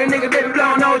 I'm a real nigga, they be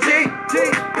blowing OG.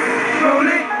 Roll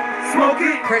it, smoke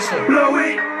it, Pressure. blow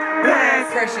it, pass.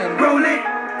 Pressure. Roll it,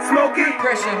 smoke it,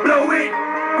 Pressure. blow it,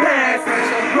 pass.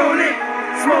 Pressure. Roll it,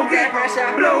 smoke it, Pressure.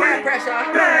 blow it, Pressure.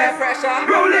 pass. Pressure.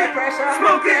 Roll it, Pressure.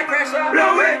 smoke it, Pressure.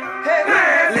 blow it,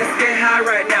 pass. Let's get high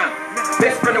right now.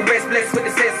 Best from the west, blessed with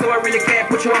the set, so I really can't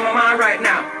put you on my mind right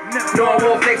now. No one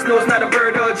wolf flex, no it's not a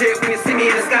bird or a jet. When you see me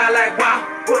in the sky like wow,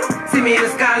 see me in the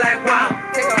sky like wow.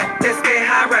 Let's get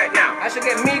high right now. I should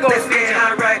get Migos. Let's get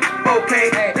high right,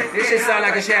 okay. Hey, this shit sound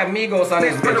like it should have Migos on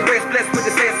this From the bitch. west, blessed with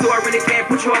the set, so I really can't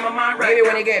put you on my mind right Maybe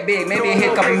when now. it get big, maybe it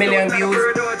hit a couple million views,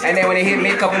 and then when it hit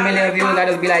me a couple million views, I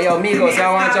just be like, yo, Migos,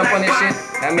 y'all wanna jump on this shit?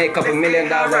 I make a couple $1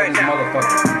 million off this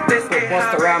motherfucker. Let's Put get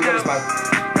Busta high Rhymes on right this now.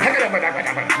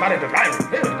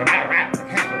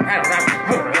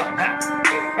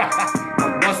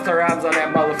 Busta Rhymes on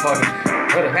that motherfucker.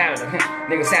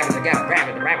 Nigga savage, the guy, the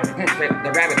rabbit, the rabbit.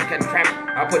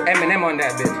 I'll put Eminem on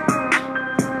that bitch.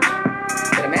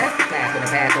 For the master class, gonna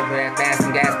pass over that fast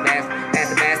and gas blast. Pass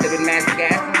the bastard with master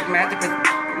gas, master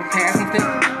pass something.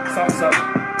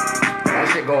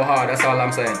 That shit go hard, that's all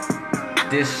I'm saying.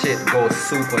 This shit goes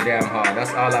super damn hard,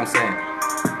 that's all I'm saying.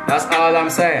 That's all I'm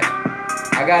saying.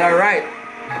 I got a right.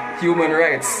 Human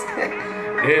rights.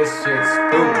 This shit's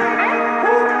stupid.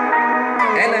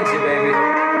 Energy, baby.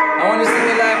 I want to see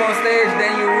me live on stage,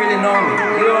 then you really know me.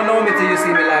 You don't know me till you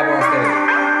see me live on stage.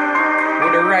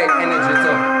 With the right energy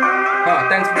too.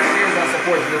 Thanks for the shares and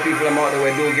support to the people I'm out there.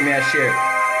 Do give me a share.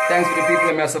 Thanks for the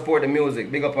people that support the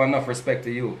music. Big up and enough respect to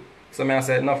you. So I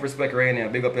said enough respect right now.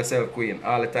 Big up yourself, queen,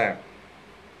 all the time.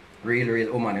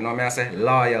 Real woman. You know what I say?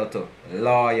 Loyal too.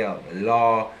 Loyal.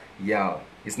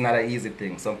 It's not an easy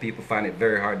thing. Some people find it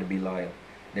very hard to be loyal.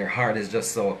 Their heart is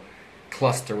just so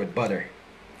clustered with butter.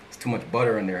 It's too much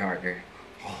butter in their heart there.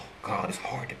 Oh God, it's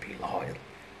hard to be loyal.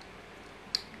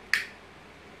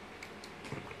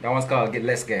 That one's called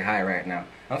Let's Get High right now.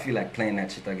 I feel like playing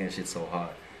that shit again. Shit's so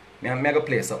hard. I'm gonna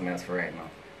play something else for right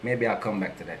now. Maybe I'll come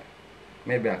back to that.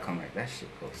 That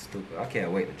shit goes stupid. I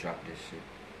can't wait to drop this shit.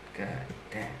 God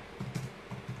damn.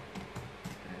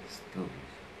 That's stupid.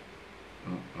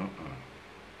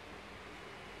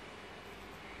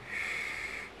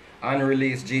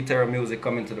 Unreleased GTerra music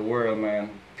coming to the world, man.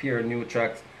 Pure new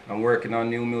tracks. I'm working on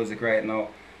new music right now.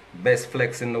 Best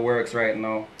flex in the works right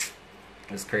now.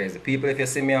 It's crazy. People, if you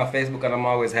see me on Facebook and I'm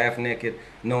always half naked,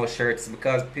 no shirts,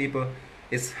 because people,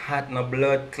 it's hot in the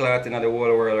blood clot in the whole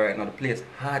world right now. The place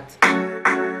hot.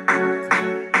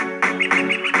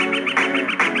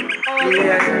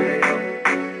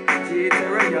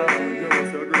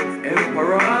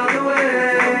 Emperor all the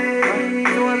way.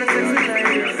 You want the sexy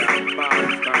ladies?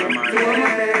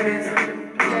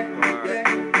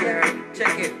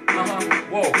 Check it.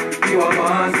 Whoa. You a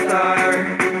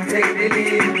monster. Take the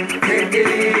lead.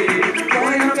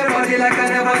 Going up your body like I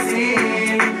never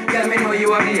seen. Girl, me know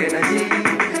you have the energy.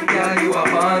 Girl, you a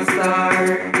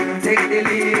monster. Take the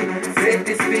lead. Set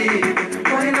the speed.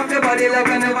 Going up your body like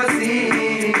I never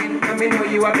seen. Girl, me know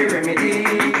you have the remedy.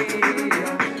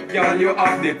 Girl, you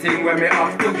have the thing where me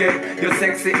have to get. You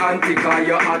sexy auntie, cause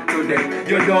you hot to death.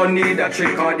 You don't need a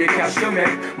trick or the cash you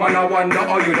make. Man, I wonder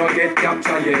how you don't get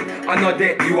captured yet. I know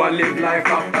that you will live life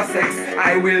after sex.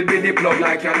 I will be the plug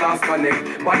like your last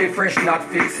connect. Body fresh, not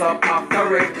fix up after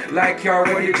wreck. Like your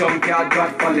body junkyard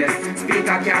got for less.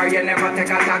 Speaker car, you never take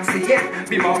a taxi yet.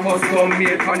 Be my first come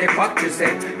made from the factory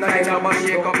set. Nine of a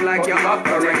shake up like your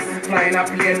Rex. Flying a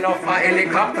plane off a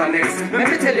helicopter next. Let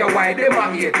me tell you why they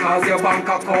might hate. Cause your bank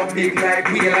account big like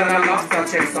wheel and a lobster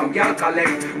check. Some girl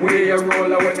collect. Where you roll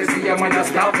when me see your man a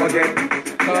stop forget.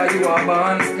 Cause you a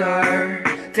monster.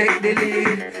 Take the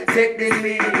lead.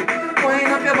 Wind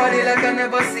up your body like I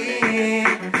never seen.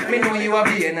 Me know you have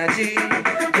the energy.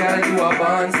 Girl, you a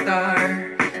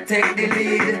monster. Take the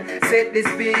lead, set the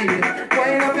speed.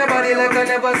 Wind up your body like I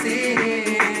never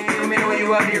seen. Me know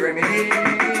you have the remedy.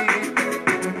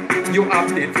 You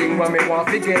have the thing when me want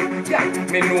to get. Yeah,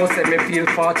 me know say me feel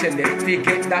fortunate.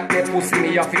 Forget that they pussy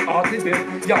me off the heart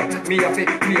bed. Yeah, me have to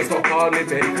place up all me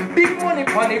bed. Big money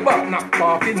pon the back, knock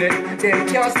off in it. Them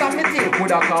can't stop me think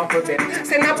could a call for bed.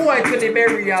 Send a boy to the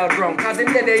burial ground, cause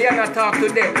in there they not talk to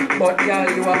them. But girl,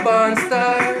 you a born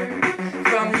star.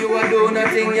 From you a do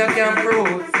nothing you can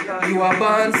prove. You a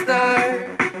born star.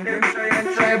 Them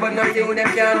try but nothing them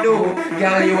can do.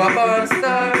 Girl, you a born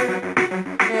star.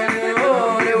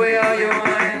 The way how you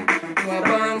whine, you a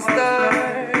born star.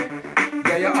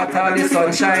 Yeah, you hot all the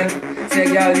sunshine. Say,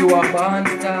 girl, you a born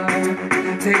star.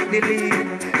 Take the lead.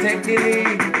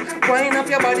 Wind up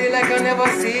your body like I never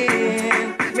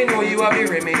seen. Me know you have the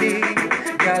remedy.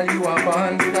 Girl, you a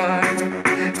born star.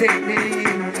 Take the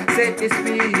lead, set the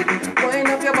speed. Wind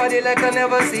up your body like I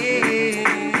never seen.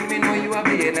 Me know you have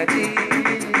the energy.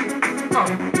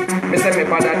 Me say me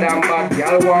better than bad.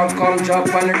 Girl won't come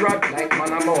drop on the rod like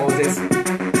man of Moses.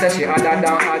 Say she other than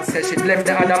hard. Say she left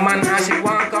the other man and she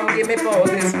won't come give me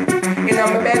poses. In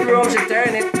my bedroom she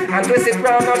turn it and twist it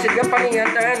round. Now she get on me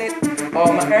and turn it.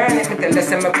 Oh, my earn it. Me tell her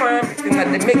say me perfect. You know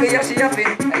the middle yeah she have it.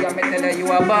 I me tell her you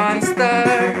a born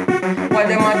star. What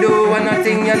them a do and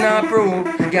nothing you not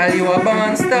prove. Girl you a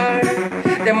born star.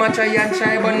 Them a try and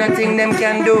try but nothing them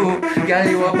can do. Girl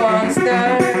you a born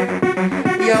star.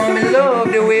 Yo, me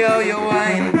love the way how you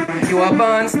whine. You a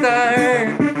born star.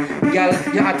 Girl,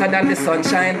 you hotter than the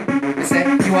sunshine. Me say,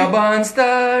 you a born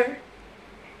star.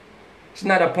 She's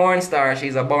not a porn star,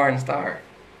 she's a born star.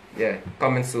 Yeah,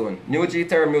 coming soon. New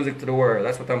G-Terra music to the world.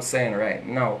 That's what I'm saying right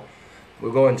now.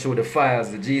 We're going through the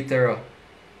files, the G-Terra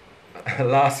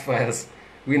last files.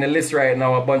 We in the list right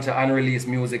now, a bunch of unreleased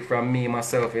music from me,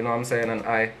 myself, you know what I'm saying, and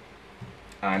I.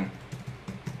 And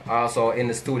also in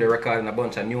the studio recording a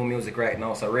bunch of new music right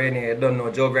now. So Rainy, you don't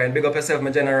know Joe Grind. Big up yourself,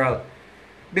 my general.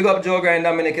 Big up Joe Grind,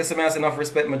 Dominic. You see me, I enough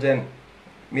respect, my gen.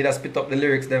 Me that spit up the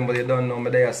lyrics then, but you don't know me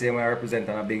there. I see me represent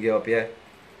and I big you up, yeah.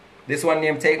 This one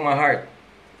name Take My Heart.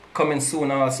 coming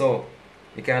soon also.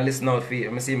 You can listen out for it.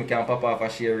 Let me see if I can pop off a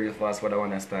share real fast for the one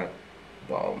that start.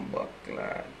 Bomba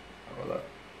clad. Hold up.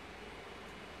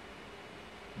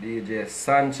 DJ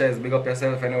Sanchez, big up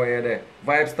yourself anywhere you're there.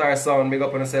 Vibe Star Sound, big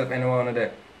up on yourself anywhere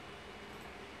there.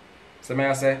 So may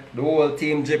I say, the whole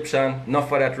team Egyptian, enough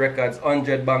for that records,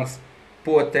 100 banks,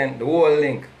 potent, the whole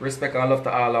link. Respect and love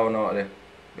to all out there.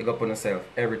 Big up on yourself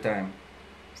every time.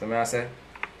 So may I say,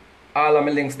 all of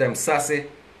my links them, Sassy,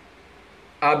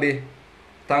 Abby,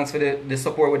 thanks for the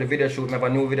support with the video shoot. We have a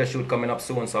new video shoot coming up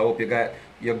soon, so I hope you got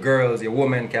your girls, your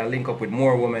women can link up with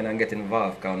more women and get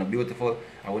involved. Because I'm beautiful,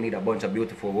 and we need a bunch of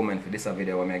beautiful women for this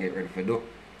video when I get ready for do.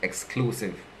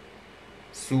 Exclusive.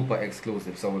 Super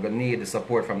exclusive. So we're going to need the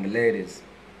support from the ladies.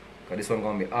 Because this one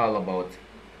going to be all about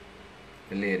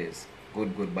the ladies.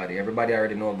 Good, good body. Everybody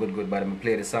already know good, good body. I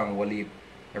play the song Waleep.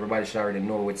 Everybody should already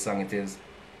know which song it is.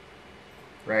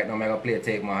 Right now I'm going to play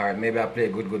Take My Heart. Maybe I'll play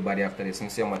Good Good Body after this.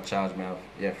 And see how much charge me have.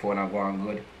 Yeah, phone I go on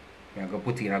good. I'm going to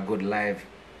put in a good live.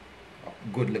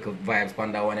 Good little vibes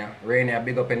on that one. Yeah. Rainy,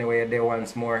 big up anyway there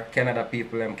once more. Canada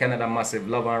people, Canada massive.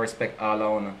 Love and respect all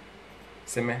around.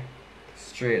 See me?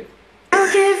 Straight. I'll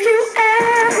give you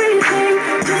everything.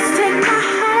 Just take my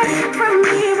heart from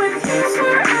me. With you's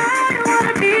where I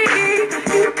wanna be.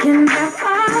 You can have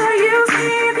all you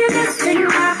need if you just take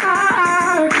my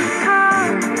heart.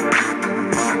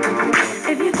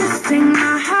 If you just take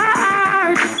my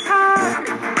heart.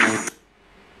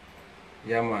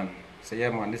 Yeah man. So yeah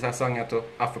man, this is a song you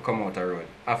have to come out the road.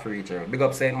 Have to reach a road. Big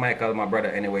up St. Michael, my brother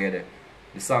anyway there.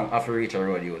 The song have to reach a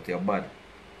road, youth. You're bad.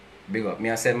 Big up. Me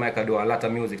and St. Michael do a lot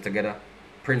of music together.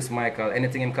 Prince Michael,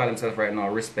 anything him call himself right now,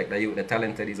 respect the youth, the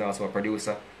talented, he's also a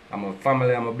producer. I'm a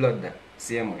family, I'm a blood there.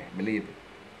 Same way, believe it.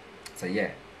 So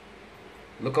yeah.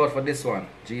 Look out for this one.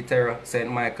 G-Terra, St.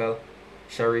 Michael,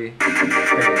 Cherie.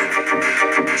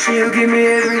 She'll give me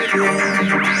everything.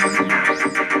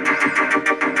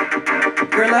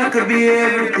 Girl, I could be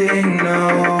everything,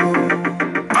 no.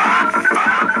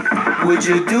 Would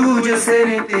you do just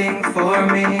anything for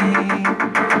me?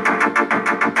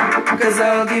 Cause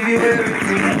I'll give you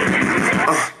everything.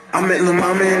 I met Lil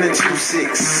Mama in a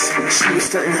 2-6. She was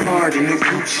stunting hard in the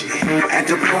Gucci. At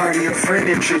the party, a friend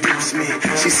introduced me.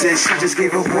 She said she just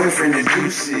gave her boyfriend the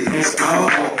deuces. Oh,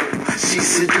 she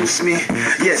seduced me.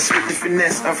 Yes, with the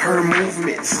finesse of her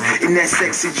movements. In that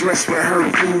sexy dress with her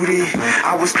booty.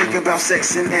 I was thinking about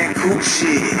sex in that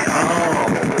Gucci. Oh,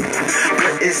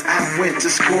 but as I went to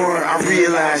score, I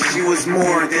realized she was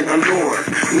more than a lure.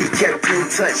 We kept in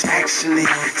touch, actually.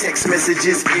 Text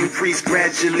messages increased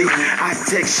gradually. I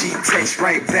text, she text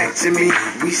right back to me.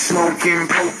 We smoking,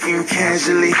 poking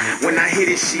casually. When I hit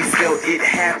it, she felt it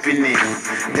happening.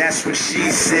 That's what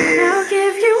she said. I'll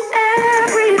give you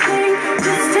everything.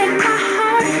 Just take my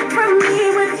heart from me.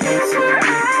 With you's where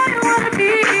I wanna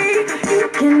be. You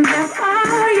can have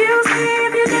all you need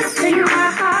if you just take my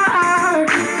heart.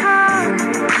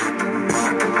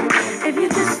 If you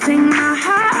just take my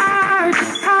heart.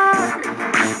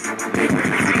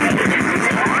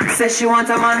 Says she want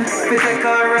a man to take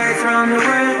her right round the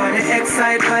world. On the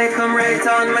excite bike, come right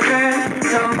on my girl.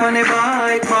 Jump on the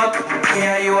bike, pop.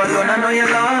 Yeah, you alone, I know you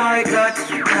like that.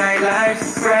 Night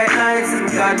lights, bright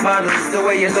lights, got bottles. The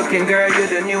way you're looking, girl, you're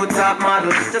the new top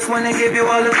model. Just wanna give you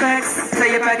all the facts.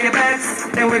 Say you pack your bags,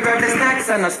 then we grab the snacks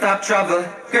and not stop travel.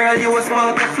 Girl, you a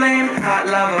spark of flame, hot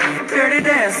lava. Dirty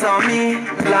dance on me,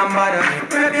 lambada.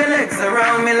 Wrap your legs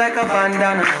around me like a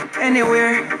bandana.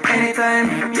 Anywhere,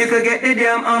 anytime, you could get the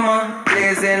damn armor.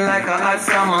 Blazing like a hot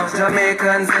summer.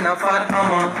 Jamaicans in a fat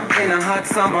hummer, in a hot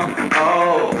summer.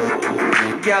 Oh,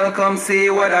 girl, come see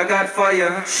what I got for you.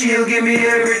 She'll give me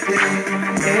everything,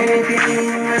 anything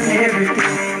and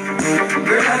everything.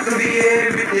 Girl, I could be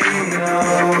everything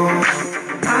now.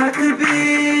 I could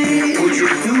be. Would you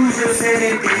do just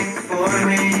anything for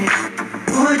me?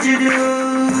 Would you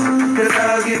do? Cause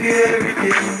I'll give you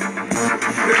everything.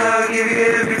 Girl, I'll give you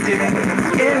everything.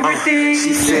 Everything.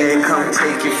 She said, come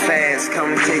take it fast.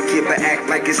 Come take it, but act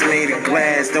like it's made of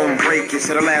glass. Don't break it.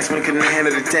 So the last one couldn't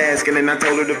handle the task. And then I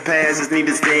told her the past is need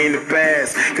to stay in the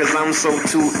past. Cause I'm so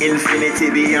too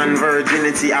infinity beyond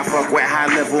virginity. I fuck with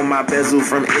high level, my bezel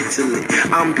from Italy.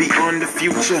 I'm beyond the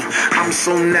future. I'm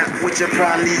so not what you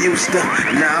probably used to.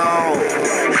 No,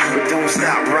 but don't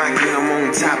stop rocking. I'm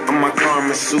on top of my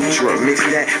Karma Sutra. Mix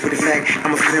that with the fact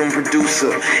I'm a film producer.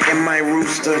 And my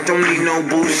rooster don't need no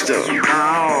booster.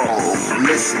 Oh,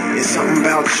 listen, it's something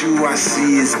about you I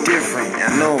see is different.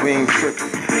 I know we ain't tripping.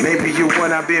 Maybe you're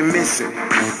what I've been missing.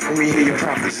 Let me hear your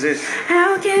proposition.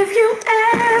 I'll give you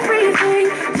everything.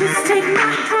 Just take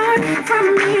my heart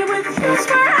from me. With you's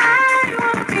where I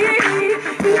wanna be.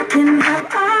 You can have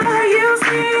all you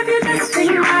see if you just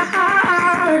take my heart.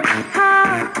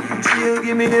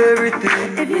 me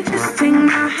everything. If you just take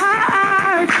my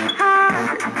heart,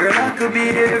 girl, I could be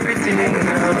everything.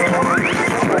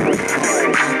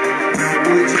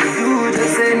 Would you do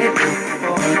just anything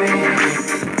for me?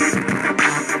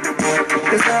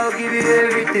 'Cause I'll give you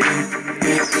everything.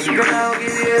 Girl, I'll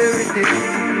give you everything.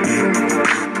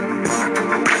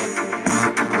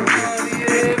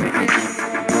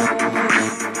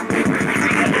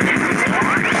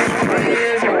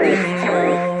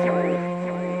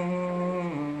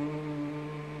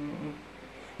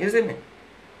 You see me?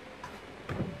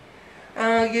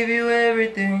 I'll give you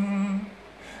everything.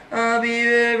 I'll be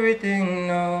everything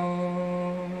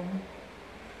now.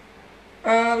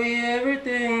 I'll be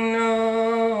everything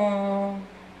now.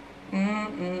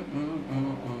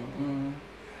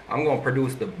 I'm gonna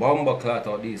produce the bomber clot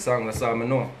out these songs, that's all I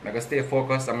know. I'm gonna stay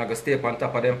focused, I'm gonna stay up on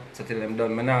top of them so till them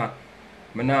done. I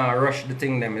nah rush the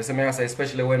thing them. You see me, I say,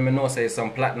 especially when I know say some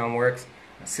platinum works,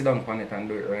 I sit down on it and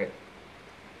do it right.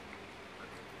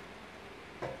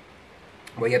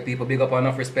 But yeah, people, big up,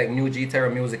 enough respect. New G-Terra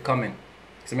music coming.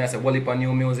 So me I say, well up on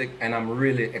new music, and I'm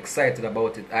really excited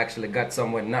about it. I actually got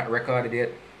some not recorded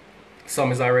yet.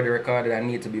 Some is already recorded and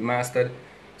need to be mastered.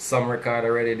 Some recorded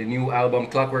already. The new album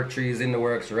Clockwork Tree is in the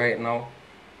works right now.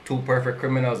 Two Perfect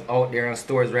Criminals out there in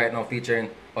stores right now featuring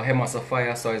Ohema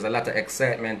Sophia. So there's a lot of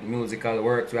excitement, musical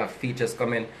works. We have features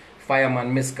coming.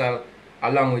 Fireman Miskal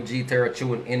along with G-Terra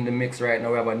tune in the mix right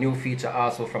now. We have a new feature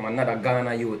also from another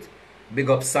Ghana youth. Big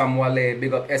up Sam Wale,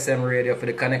 big up SM Radio for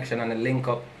the connection and the link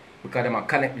up. Because them are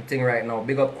connect the thing right now.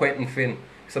 Big up Quentin Finn.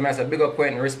 So I say big up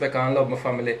Quentin, respect and love my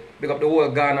family. Big up the whole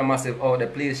Ghana massive out there.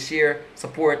 Please share,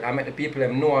 support, and make the people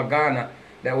them know Ghana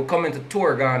that will come into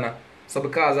tour Ghana. So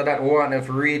because of that, we want them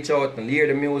to reach out and hear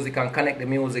the music and connect the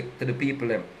music to the people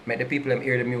them. Make the people them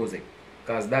hear the music.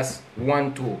 Because that's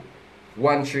 1, 2,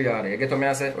 1, 3 out there. You get what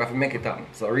I say? We have to make it happen.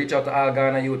 So reach out to all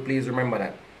Ghana youth, please remember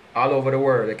that. All over the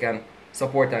world they can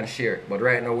support and share. But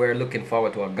right now we're looking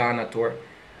forward to a Ghana tour.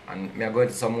 And we are going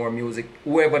to some more music.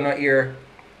 Whoever not hear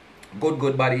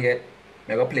Good Body yet,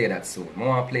 I'm going to play that soon. I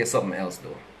want to play something else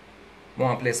though. I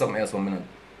want to play something else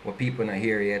what people not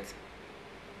hear yet.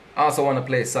 I also want to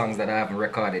play songs that I haven't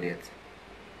recorded yet.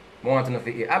 I want to know if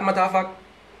you hear. As a matter of fact,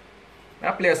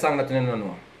 I play a song that you don't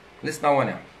know. Listen to one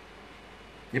here.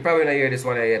 You probably not hear this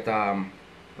one yet,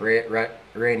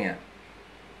 Rainier.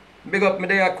 Big up me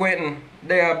there, Quentin.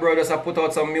 There, brothers, I put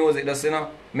out some music, just,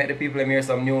 make the people hear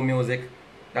some new music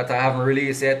that I haven't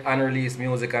released yet, unreleased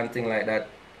music and thing like that.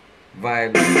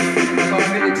 Vibe. Check.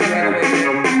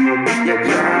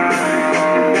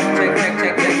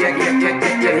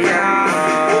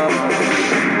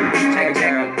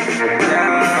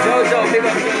 Jojo, big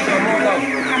up Jojo, more love.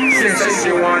 She said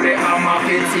she wanted I'm off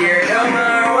it here, down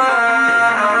her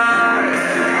wall.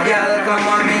 Y'all come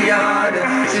on me yard.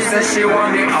 She said she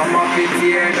wanted I'm off it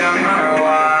here, down her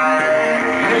wall.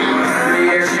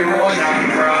 Here she moan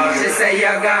and crawl. She said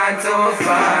you gone too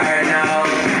far now.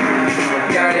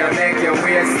 Girl, you make your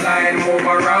waistline move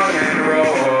around and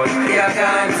roll. You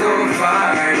gone too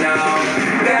far now.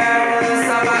 Girl,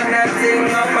 so back that thing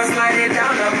up and slide it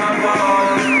down on my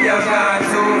bone. You gone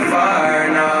too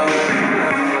far now.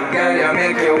 Girl, you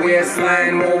make your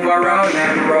waistline move around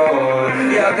and roll.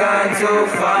 You gone too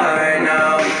far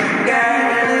now.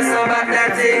 Girl, so back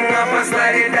that thing up and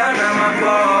slide it down on my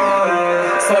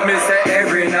bone. So me say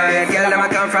every night, girl, I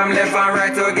come from left and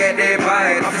right to get the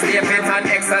bite. Stay fit and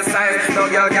exercise, no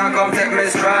girl can come take me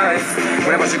strides.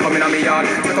 Whenever she come in on me yard,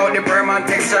 took out the perm and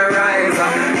texturize.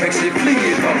 Make she fling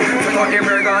it up, took out the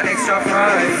burger and extra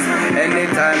fries.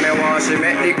 Anytime I want, she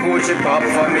make the coochie pop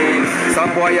for me.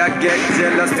 Some boy I get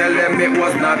jealous, tell them it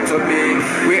was not to be.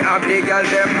 We have the girl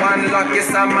them one lucky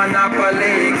some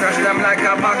monopoly. Crush them like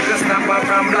a buckle snapper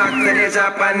from black to the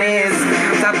Japanese.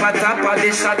 Tapa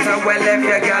the shutter, well if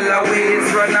you girl a whiz.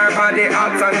 Run her body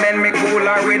out and then me cool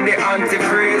her with the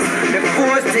antifreeze. The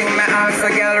first thing me ask a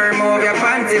girl, remove your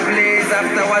panty please.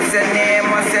 After what's your name,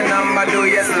 what's your number, do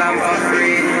you slam for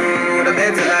free? The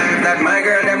better life that my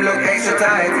girl them look extra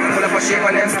tight. Full of a shape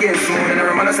and them skin smooth. And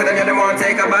every man who said them, them want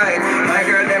take a bite. My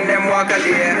girl them walk a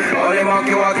day. Only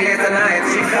monkey walk late at night.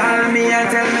 She call me and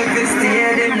tell me to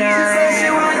stay the night. She said she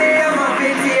want the I'm up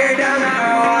it here down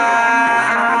her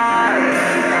wall.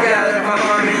 Girl come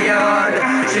on me yard.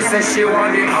 She said she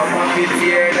want the I'm up it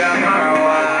here down her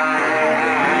wall.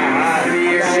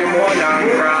 Here she moan and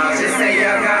cry. She said you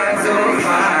gone too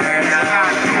far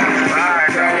now.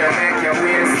 Girl you make your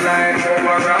waistline move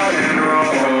around and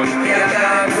roll. You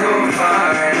gone too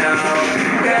far now.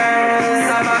 Girl,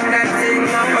 so back that thing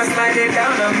up and slide it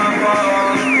down on my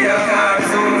phone. You gone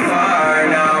too far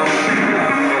now.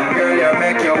 Girl, you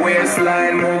make your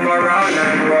waistline move move around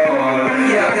and roll.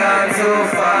 You're gone too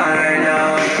far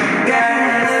now.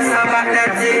 Girl, stop back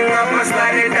that thing up and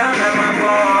slide it down on my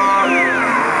ball.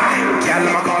 Gal,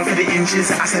 I'ma call for the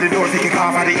inches. I said the door, take a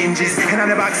car for the inches. And on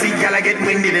the backseat, gal, I get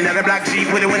winded. Another black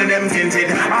Jeep with one of them tinted.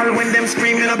 All when them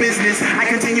screaming a business, I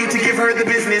continue to give her the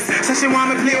business. So she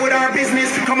want me play with our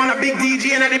business. Come on, a big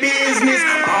DJ and the business.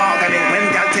 Oh, got it when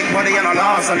gal take body and a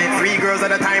loss on it. 3 girls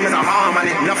at a time is a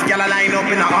harmony. Enough gal line up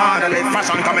in the order. Let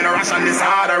fashion come in a rush and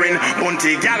disordering.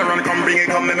 Bunty gal run, come bring it,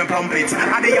 come let me pump it.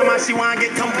 I the yama, she want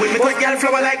get thump with me. But gal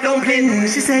flower like dumpling.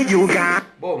 She said you got.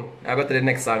 Boom. I go to the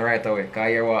next song right away. Cause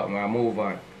hear what, I move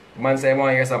on. Man say I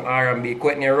want to hear some R&B.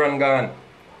 Quitting your run gone.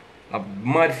 A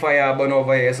mad fire burn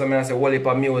over here. So I say whole heap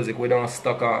of music. We don't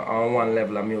stuck on one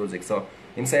level of music. So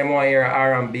him say I want to hear an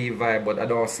R&B vibe, but I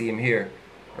don't see him here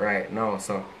right now.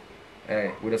 So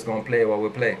hey, we just gonna play what we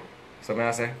play. So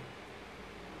I say,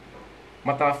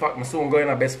 matter of fact, I soon go in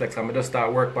a best flex and I just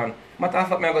start work on. Matter of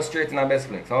fact, I go straight in a best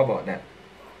flex. How about that?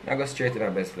 I go straight in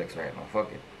a best flex right now.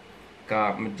 Fuck it.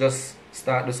 Cause I just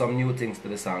start do some new things to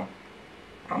the song.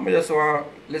 And I just want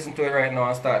to listen to it right now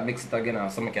and start mix it again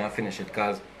so I can finish it.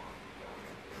 Cause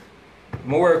I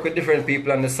work with different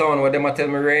people and the sound what them tell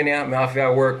me Rainier, I have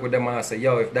to work with them and I say,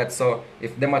 yo, if that's so,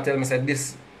 if them tell me say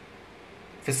this,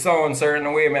 if it sounds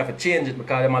certain way, I have to change it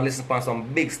because them listen to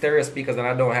some big stereo speakers and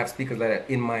I don't have speakers like that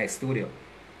in my studio.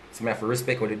 So I have to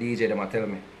respect what the DJ them tell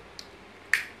me.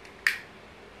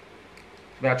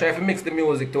 I try to mix the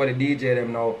music to what the DJ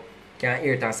them now can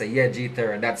hear it and say, yeah,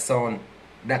 G-Terra, that sound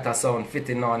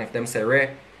fitting on. If them say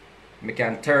Ray, me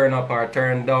can turn up or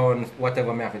turn down,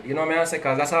 whatever me have to. You know what I say?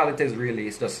 Because that's all it is really.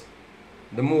 It's just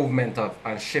the movement of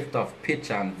and shift of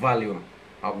pitch and volume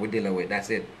that we're dealing with. That's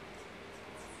it.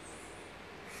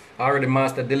 I already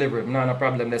mastered delivery. No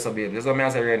problem, that's a baby. That's what I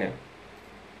say right now.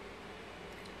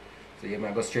 So yeah,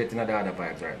 man, go straight into the other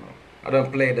vibes right now. I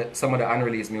don't play some of the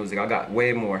unreleased music. I got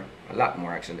way more, a lot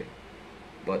more actually.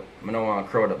 But I don't want to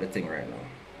crowd up the thing right now.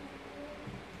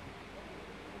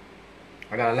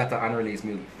 I got a lot of unreleased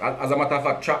music. As a matter of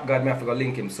fact, Trap God, I have to go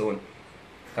link him soon.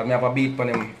 Because I have a beat from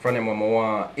him when I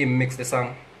want him mix the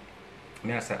song.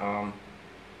 I say,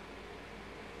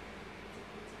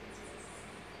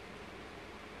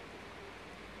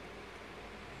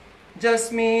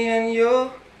 just me and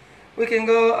you. We can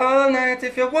go all night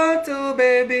if you want to,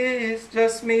 baby. It's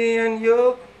just me and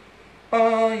you.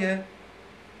 Oh yeah.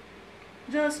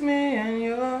 Just me and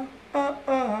you. Oh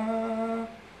oh.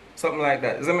 Something like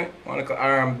that. Isn't it? One like an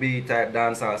R&B type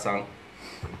dancehall song.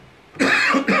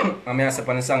 I say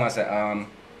on the song I say,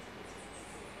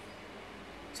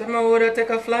 so I woulda take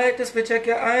a flight just to check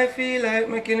your eye. Feel like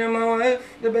making you my wife,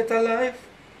 the better life.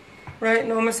 Right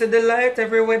now I see the light,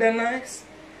 every weather nice.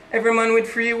 Every man with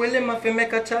free will, him have to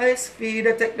make a choice. Feed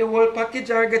or take the whole package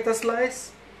or get a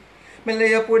slice. Me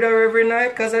lay up with her every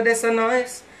night cause of this a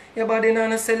nice. Your body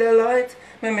not a cellulite.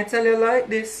 Me tell you like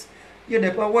this. You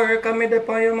dip at work and me dip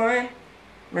on your mind.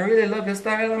 Me really love your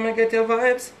style and me get your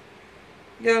vibes.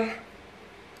 Girl,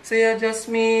 say you're just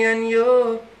me and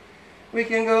you. We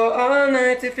can go all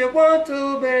night if you want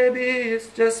to, baby. It's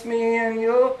just me and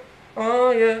you.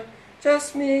 Oh yeah,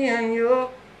 just me and you.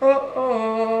 Oh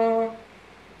oh.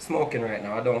 Smoking right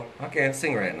now. I can't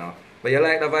sing right now. But you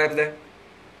like the vibes there?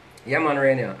 Yeah man,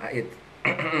 Rainier. I eat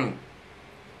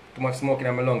too much smoking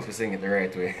in my lungs to sing it the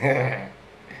right way.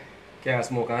 Can't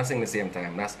smoke and sing the same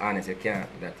time. That's honest. You can't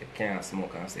do that. You can't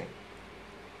smoke and sing.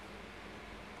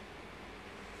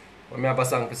 When I have a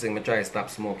song to sing, I try to stop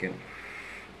smoking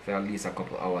for at least a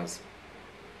couple hours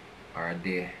or a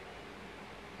day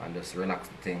and just relax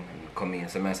the thing and come in.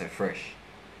 So I say fresh.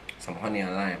 Some honey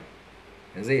and lime.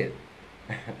 You see it?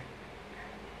 Yeah.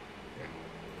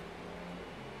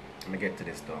 Let me get to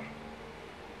this though.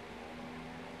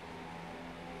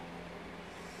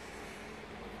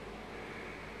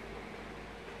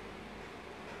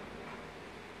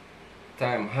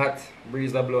 Time hot,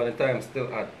 breeze are blowing, the time still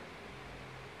hot.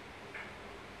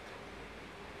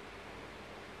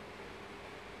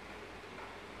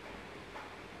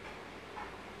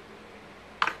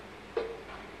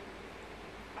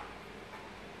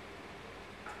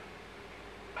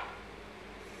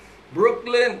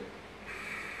 Brooklyn.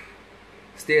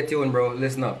 Stay tuned, bro.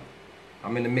 Listen up.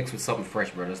 I'm in the mix with something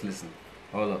fresh, bro. Just listen.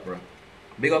 Hold up, bro.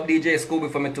 Big up DJ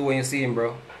Scooby for me too when you see him,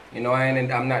 bro. You know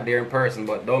I'm not there in person,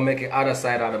 but don't make it other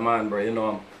side of the man, bro. You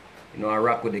know I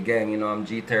rock with the gang. You know I'm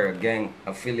G-Terra gang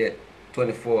affiliate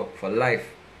 24 for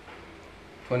life.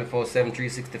 24/7,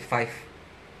 365.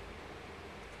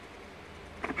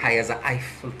 High as a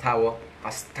Eiffel Tower,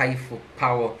 a stifle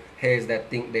power. Heads that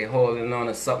think they holding on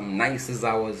to something nice as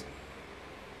ours.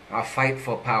 I fight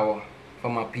for power. for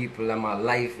my people, and my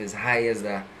life is high as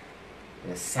the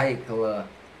cycle.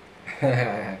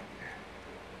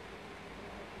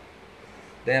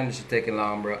 Damn, this shit taking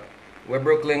long, bro. Where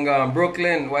Brooklyn gone?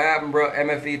 Brooklyn, what happened, bro?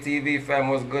 MFE TV fam,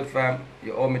 what's good, fam?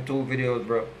 You owe me 2 videos,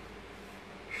 bro.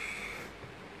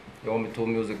 You owe me 2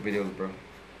 music videos, bro.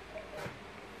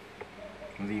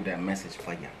 Leave that message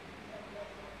for you.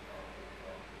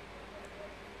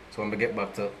 So when we get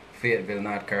back to Fayetteville,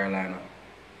 North Carolina,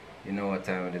 you know what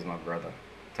time it is, my brother.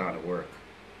 Time to work.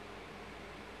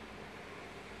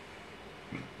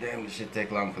 Damn, this shit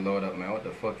take long to load up, man. What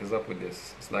the fuck is up with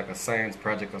this? It's like a science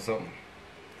project or something.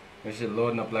 This shit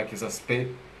loading up like it's a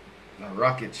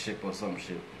rocket ship or some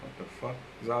shit. What the fuck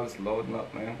is all this loading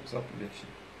up, man? What's up with this shit?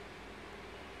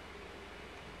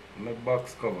 My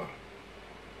box cover.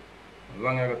 How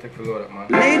long I gotta take to load up, man?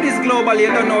 Ladies global, you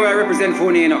don't know where I represent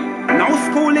for you know. Now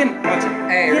schooling.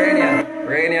 Hey,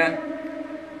 Rainia.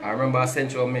 I remember I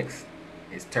sent you a mix.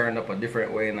 It's turned up a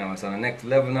different way now. It's on the next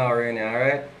level now, Rainia,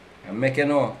 alright? And make you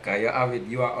know, cause you have it,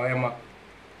 you are Oyama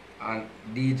and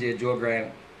DJ Joe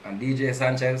Grind and DJ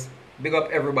Sanchez. Big up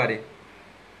everybody.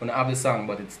 Gonna have the song,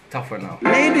 but it's tougher now.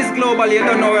 Ladies global, you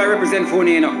don't know where I represent for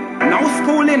you know. Now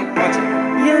schooling.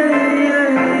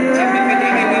 Check me for the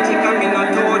energy coming out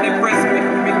to the press.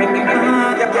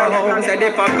 Said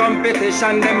if a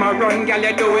competition, them a run, girl,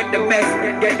 you do it the best.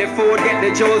 Get the food, get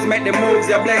the jewels, make the moves,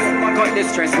 you bless. Cut the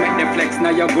stress, make the flex, now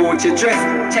you go to dress.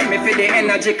 Check me for the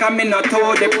energy coming out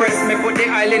to the press. Me put the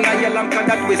oil in a your lamp, cause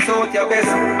that we sort your best.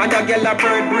 Other girl a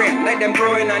bird brain, let them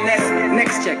grow in a nest.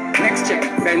 Next check,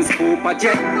 Benz Cooper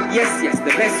jet. Yes, the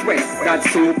best west, that's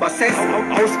super sex.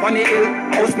 House on the hill,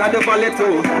 house not the valley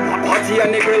too. Party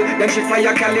on the grill, then she fly a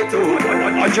Cali too.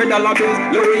 $100 bills,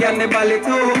 Louis and the Bally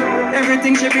too.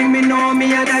 Everything she bring me know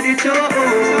me a daddy too.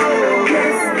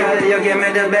 Yes, girl, you give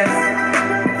me the best.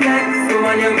 Flex,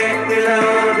 woman, you make me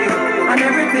love you. And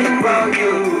everything about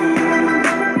you.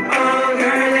 Oh,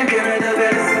 girl, you give me the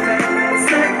best.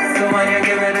 Sex, woman, you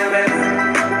give me the best.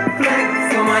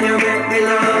 Flex, woman, you make me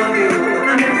love you.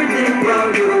 And everything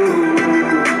about you.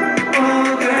 Oh,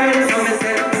 girl, so me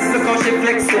say, look how she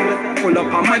flexing. Pull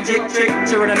up a magic trick.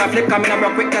 She running a flip, coming up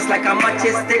real quick just like a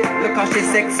matches stick. Look how she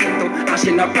sexy too, and she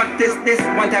not practice this.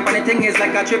 One time and the thing is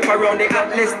like a trip around the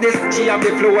Atlas this. She have the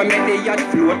flow and make the yacht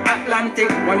float Atlantic.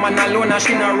 One man alone and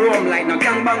she not roam like no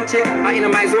gangbang chick. I in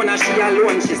my zone and she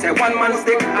alone. She say one man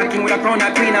stick. A king with a crown, a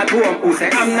queen at home. Who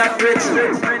say I'm not rich.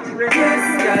 Yes,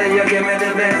 girl, you give me the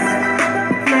best.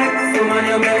 Flex, woman,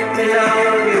 you make me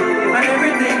love you. And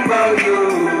everything about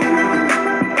you.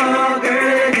 Oh,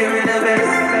 girl, you give me the best.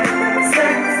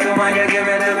 Someone you give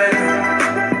me the best.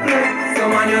 Flex,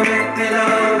 someone you make me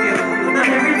love you. And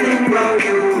everything about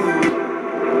you.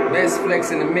 Best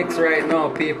flex in the mix right now,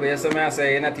 people. Yes, I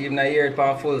say you're not even a hear it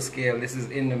on full scale. This is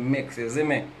in the mix, you see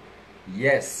me?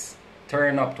 Yes.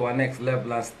 Turn up to our next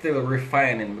level and still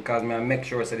refining, because I make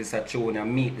sure that it's a tune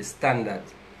and meet the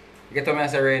standards. You get what I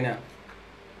say right now?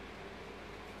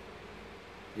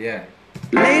 Yeah.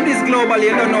 Ladies global, you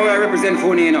don't know where I represent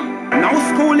for you know. Now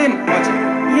schooling.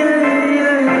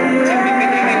 Check me for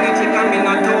the energy coming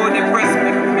out to the press.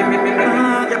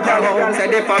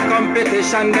 Said if a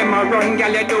competition, them a run,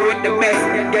 girl, you do it the best.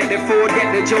 Get the food,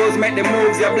 get the jewels, make the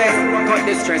moves, you bless. Cut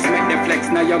the stress, make the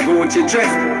flex, now you go to dress.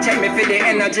 Check me for the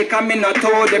energy coming out to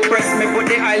the press. Me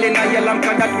put the oil in a your lamp,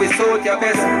 cause that we sort your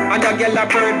best. Other girl a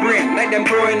bird brain, let them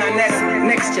grow in a nest.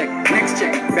 Next check,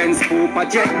 Benz Cooper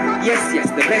jet. Yes,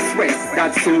 the best west,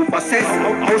 that's super sex.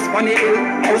 House on the hill,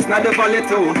 house not the valley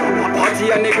too. Party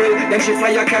on the grill, then she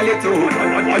fly a Cali too.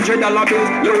 $100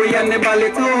 bills, Louis and the Bally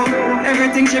too.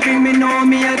 Everything she bring me know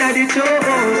me a daddy too.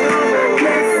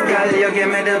 Yes, girl, you give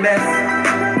me the best.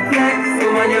 Flex,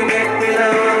 woman, you make me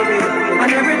love you.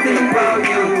 And everything about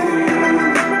you.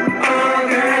 Oh,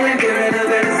 girl, you give me the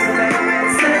best.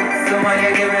 Sex, woman,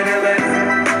 you give me the best.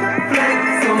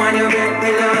 Flex, woman, you make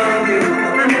me love you.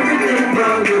 And everything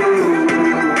about you.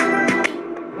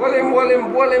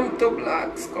 Volume to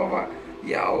blocks cover.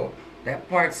 Yo, that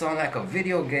part sound like a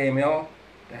video game, yo.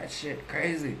 That shit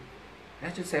crazy.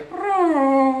 That shit say,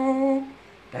 bro.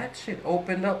 That shit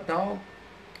opened up, dog.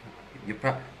 You're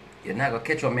not gonna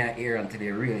catch on my ear until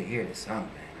you really hear the song,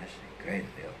 man. That shit crazy,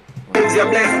 yo. Moves your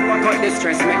bless, cut the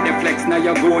stress, make the flex, now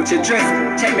you go to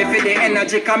dress. Check me for the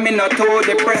energy coming out to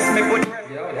the press. Me put.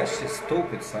 Yo, that shit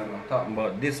stupid, son. I'm talking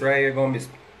about this right here gonna be.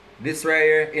 This right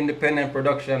here, independent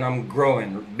production, I'm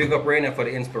growing. Big up Raina for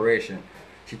the inspiration.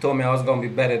 She told me I was gonna be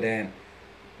better than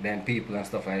people and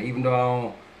stuff like that. Even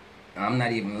though I'm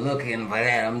not even looking for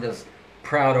that, I'm just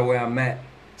proud of where I'm at.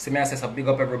 See me, I say, so big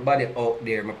up everybody out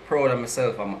there. I'm proud of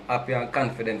myself. I'm happy and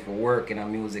confident for working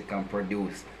on music and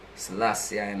produce.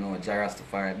 Selassie, I know,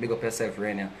 Jarastafari. Big up yourself,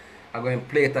 Rainier. I'm going to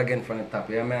play it again from the top.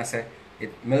 Yeah, man, I say,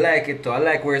 me like it too. I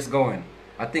like where it's going.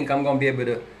 I think I'm going to be able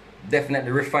to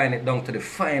definitely refine it down to the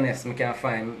finest me can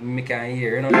find, me can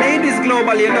hear, you know. Ladies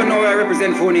globally, you don't know where I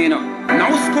represent for you know.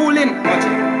 Now schooling, but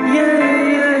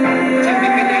check me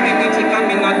for the energy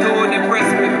coming out to the press.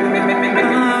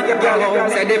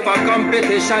 Said if a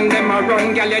competition, them a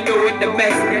run, girl, you do it the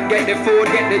best. Get the food,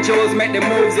 get the jewels, make the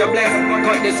moves, you bless.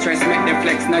 Cut the stress, make the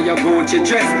flex, now you Gucci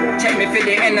dress. Check me for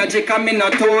the energy coming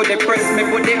out to the press. Me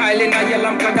put the island on your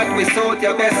lamp, cause that we sort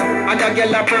your best. Other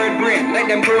girl a bird brain, let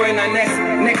them grow in a nest.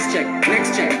 Next check,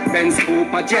 Benz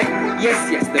Cooper jet. Yes,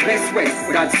 the best west,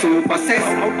 that's super sex.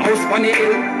 House on the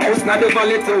hill, house na the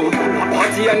valley too.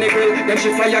 Party on the grill, then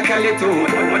she fly a Cali too.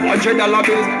 $100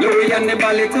 bills, Louis and the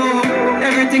Bally too.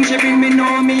 Everything she bring me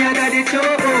know me, I got it too.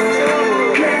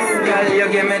 Yes, girl, you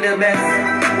give me the best.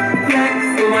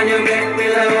 Flex, woman, you make me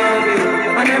love you.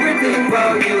 And everything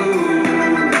about you.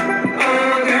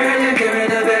 Oh, girl, you give me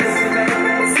the best.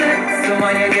 Sex,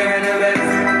 woman, you give me the best.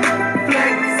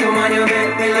 Flex, woman, you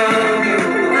make me love you.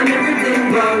 And everything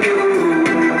about you.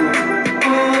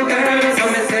 Oh, girl, so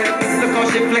me say, look how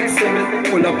she flexible.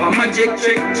 Pull up a magic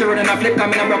trick. She running a flip,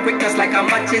 coming up real quick just like a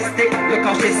matches stick. Look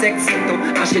how she sexy too,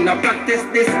 and she not practice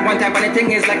this. One time and the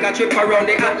thing is like a trip around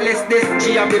the Atlas this.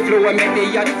 She have the flow and make the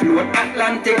yacht float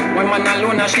Atlantic. One man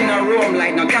alone and she not roam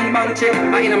like no gangbang chick.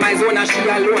 I in my zone and she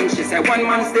alone. She say one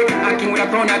man stick. I king with a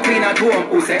crown, a queen at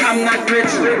home. Who say I'm not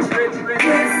rich.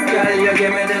 Yes, girl, you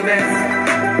give me the best.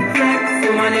 Flex,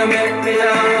 woman, you make me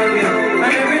love you.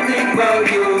 And everything about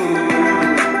you.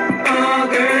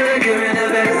 Oh, girl, you give me the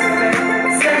best.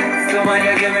 Someone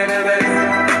you give me the best.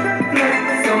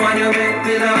 Someone you make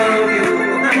me love you.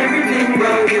 And everything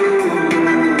about you.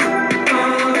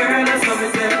 Oh girl, that's what me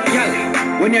say. Yeah,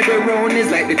 when you're around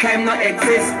it's like the time not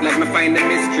exists. Like me find the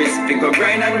mistress. Figure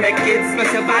grind and make kids.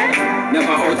 Plus your vibe.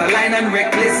 Never out of line and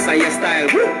reckless. So your style,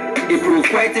 it proved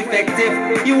quite effective.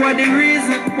 You are the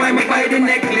reason why me buy the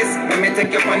necklace. When me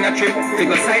take you on a trip,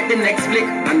 figure sight the next flick.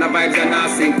 And the vibes are now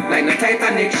sink like the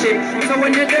Titanic ship. So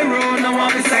when you're around, I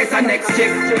want to sight the next chick.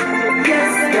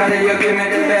 Yes, girl, you give me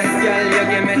the best. Girl, you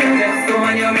give me the best. So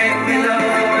when you make me love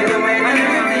you, and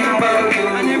everything about you,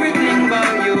 and everything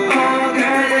about you. Oh,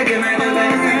 girl, you give me the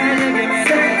best. Girl, you give me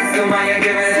the best. So when you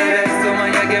give me the best. So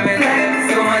when you give me the best.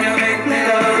 So when you make me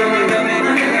love you, and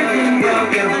everything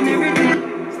about you, and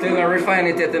everything. Still not refine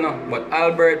it yet, you know. But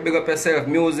Albert, big up yourself.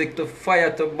 Music to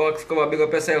fire to box cover. Big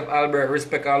up yourself, Albert.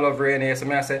 Respect and love Rainier. So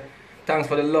I say, thanks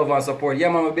for the love and support. Yeah,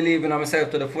 man, I believe in myself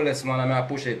to the fullest, man, and I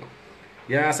push it.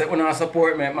 Yeah, I say, when I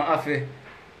support me, I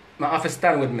have to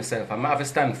stand with myself. I have to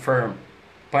stand firm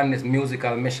upon this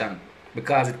musical mission.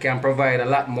 Because it can provide a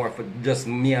lot more for just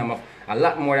me and a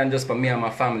lot more than just for me and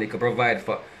my family. It can provide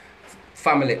for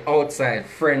family outside,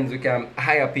 friends. We can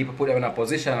hire people, put them in a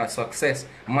position of success,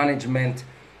 management,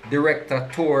 director,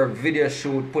 tour, video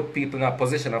shoot, put people in a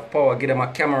position of power, give them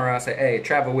a camera and say, hey,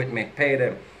 travel with me, pay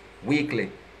them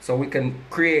weekly. So we can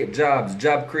create jobs,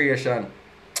 job creation,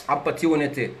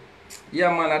 opportunity. Yeah,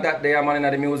 man, that day, man, in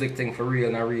the music thing for real,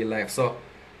 in real life. So,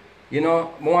 you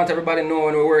know, I want everybody to know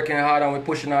when we're working hard and we're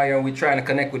pushing out here and we're trying to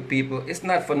connect with people. It's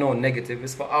not for no negative,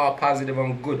 it's for all positive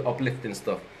and good uplifting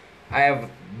stuff. I have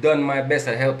done my best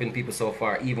at helping people so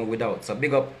far, even without. So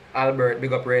big up Albert,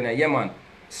 big up Rainier. Yeah, man.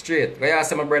 Straight. Go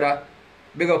ask my brother.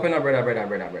 Big up in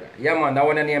brother. Yeah, man. That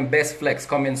one named Best Flex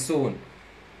coming soon.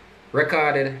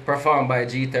 Recorded, performed by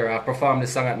G-Terra. I performed the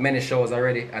song at many shows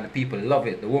already, and the people love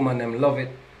it. The woman them love it.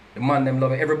 The man them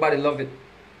love it. Everybody love it.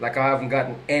 Like I haven't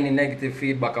gotten any negative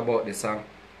feedback about this song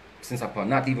since I put.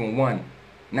 Not even one.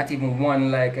 Not even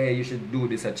one like, hey, you should do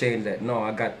this or change that. No,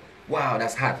 I got, wow,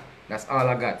 that's hot. That's all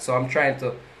I got. So I'm trying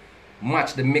to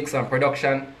match the mix and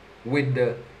production with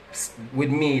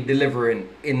me delivering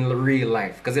in real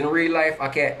life. Because in real life,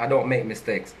 I don't make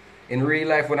mistakes. In real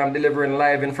life, when I'm delivering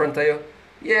live in front of you,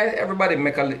 yeah, everybody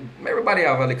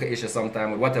have a little issue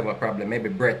sometime with whatever problem, maybe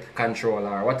breath control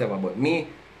or whatever. But me,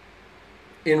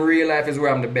 in real life is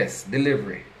where I'm the best.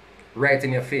 Delivery, right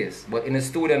in your face. But in the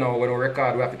studio now, when we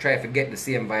record, we have to try to get the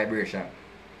same vibration.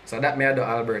 So that me I do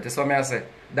Albert. That's what me I say.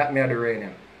 That me I do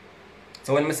Rainier.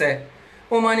 So when me say,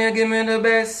 woman, you give me the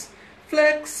best.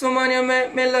 Flex, woman, you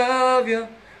make me love you.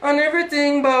 And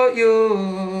everything about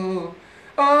you.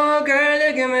 Oh, girl,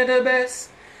 you give me the best.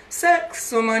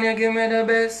 Sex, woman, you give me the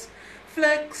best.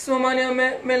 Flex, woman, you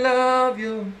make me love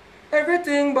you.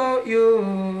 Everything about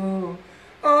you.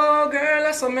 Oh, girl,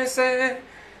 that's what me say.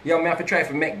 Yo, me have to try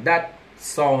to make that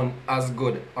sound as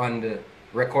good on the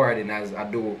recording as I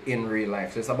do in real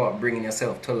life. So it's about bringing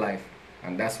yourself to life.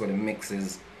 And that's what the mix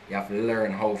is. You have to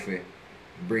learn how to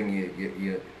bring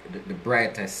the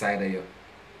brightest side of you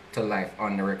to life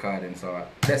on the recording. So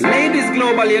ladies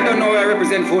global, you don't know I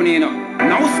represent Phony, you know.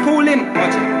 Now schooling,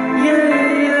 watch it.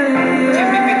 Check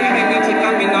me for the energy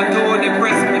coming out to the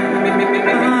press.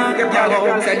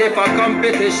 Said if a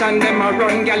competition, them a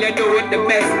run, girl, you do it the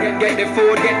best. Get the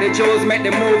food, get the jewels, make the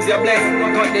moves, you're blessed.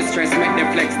 Cut the stress, make the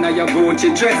flex, now you're going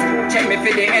to dress. Check me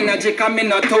for the energy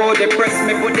coming out to the press.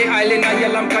 Me put the island on your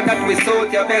lamp, cause that we suit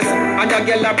your best. Other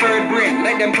girl a bird brain,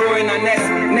 let them throw in a nest.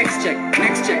 Next check,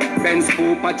 Benz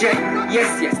Cooper jet. Yes,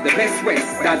 the best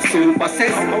west, that's super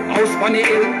says. House on the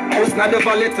hill, house not the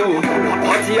valley too.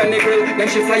 Party on the grill, then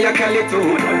she fly a Cali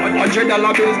too.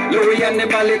 $100 bills, Louis and the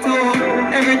Bally too.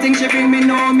 Everything she bring me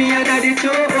know me a daddy too.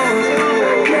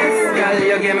 Yes, girl,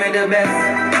 you give me the best.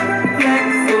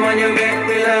 Flex, woman, you make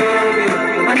me love you.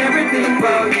 And everything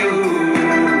about you.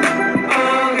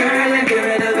 Oh, girl, you give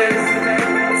me the best.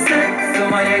 Sex,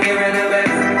 woman, you give me the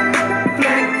best.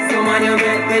 Flex, woman, you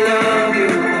make me love you.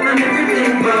 And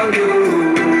everything about you.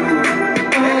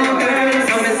 Oh, girl,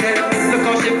 so me say, look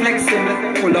how she flexing.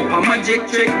 Pull up a magic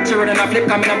trick. She running a flip,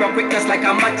 coming up quick just like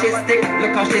a matches stick.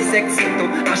 Look how she sexy too,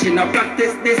 and she not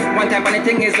practice this. One time and the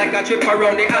thing is like a trip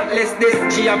around the Atlas this.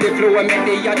 She have the flow and make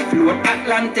the yacht float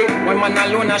Atlantic. One man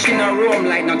alone and she not roam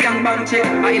like no gangbang chick.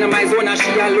 I in my zone and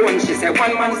she alone, she say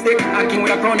one man stick. A king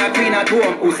with a crown, a queen at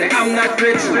home, who say I'm not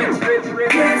rich.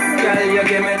 Yes, girl, you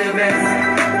give me the best.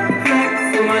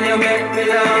 Flex, woman, you make me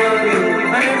love you.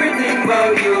 And everything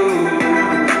about you.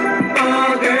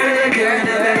 Oh, girl, you give me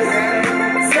the best.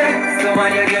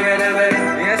 Woman, you give me the best.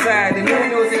 Yes, I the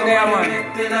new music there, man.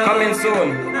 Coming soon.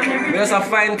 We just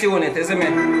fine tune it, isn't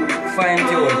it? Fine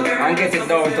tune and get it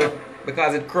down to,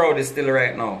 because it's crowded still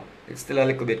right now. It's still a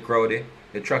little bit crowded.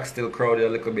 The track's still crowded a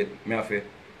little bit. Me have to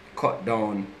cut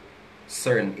down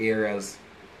certain areas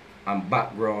and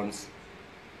backgrounds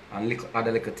and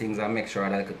other little things and make sure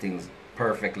other little things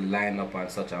perfectly line up and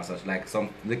such. Like some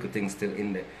little things still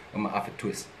in there. I'm gonna have to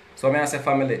twist. So I say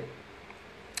family.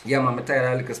 Yeah, man, I'm tired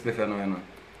of little spliff, you know.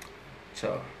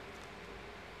 Ciao.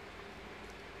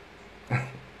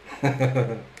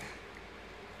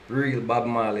 Real Bob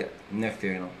Marley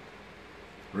nephew, you know.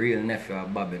 Real nephew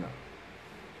of Bob, you know.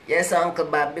 Yes, Uncle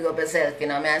Bob, big up yourself, you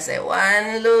know. I say,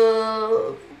 one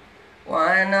love,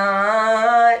 one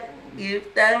heart,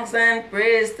 give thanks and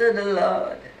praise to the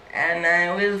Lord, and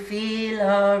I will feel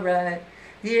alright.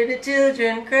 Hear the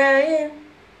children crying,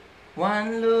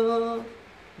 one love.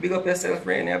 Big up yourself,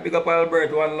 Rainier. Big up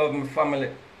Albert. One love, my family.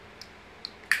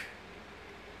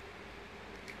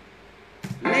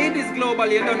 Ladies global,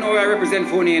 you don't know I represent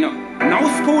Phony, you know. Now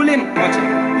schooling, watch it.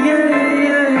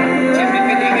 Check me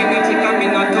for the energy coming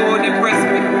out to the press.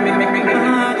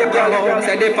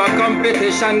 Said if a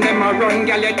competition, them a run,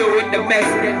 girl, you do it the best.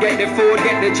 Get the food,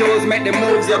 get the jewels, make the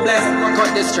moves, you're blessed.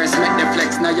 Cut the stress, make the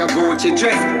flex, now you're going to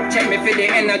dress. Check me for the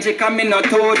energy coming out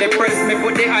to the press. Me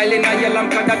put the island on your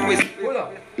lamp, cause that we.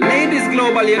 Ladies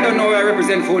global, you don't know I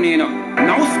represent Phony, you know.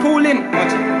 Now schooling,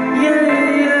 watch it.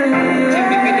 Check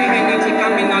me for the energy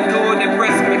coming out to the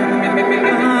press.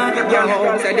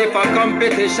 Said if a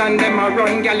competition, them a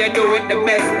run, girl, you do it the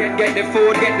best. Get the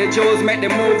food, get the jewels, make the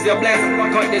moves, you're blessed.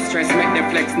 Cut the stress, make the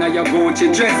flex, now you're going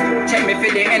to dress. Check me for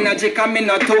the energy coming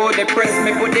out to the press.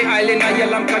 Me put the island on your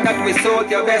lamp, cause that we suit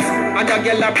your best. Other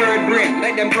girl a bird brain,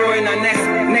 let them throw in a nest.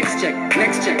 Next check,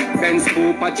 Benz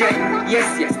Cooper jet.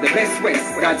 Yes, the best west,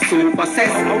 that's super says.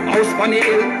 House on the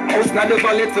hill, house not the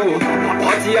valley too.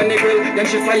 Party on the grill, then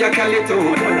she fly a Cali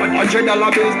too. $100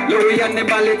 bills, Louis and the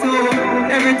Bally too.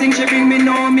 Everything she bring me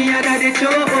know me a daddy too.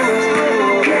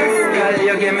 Yes, girl,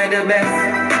 you give me the best.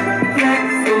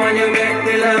 Flex, woman, you make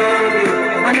me love you.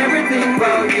 And everything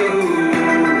about you.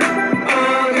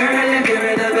 Oh, girl, you give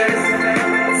me the best.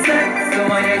 Sex,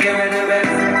 woman, you give me the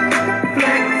best.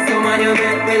 Flex, woman, you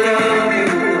make me love you.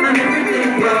 And everything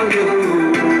about you.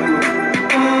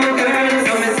 Oh, girl,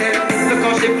 so me say, look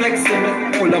how she flexing.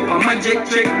 Pull up a magic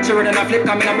trick. She running a flip,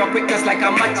 coming up quick just like a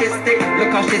matches stick.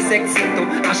 Look how she sexy too,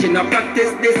 and she not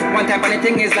practice this. One time and the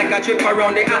thing is like a trip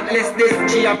around the Atlas this.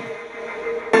 She a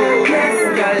oh, yes,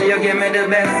 girl, you give me the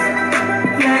best.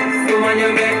 Flex, woman,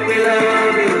 you make me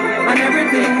love you. And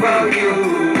everything about you.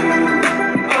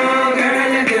 Oh, girl,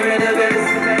 you give me the best.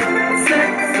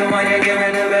 Sex, woman, you give me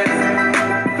the best.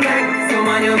 Flex,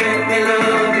 woman, you make me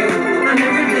love you. And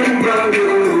everything about you.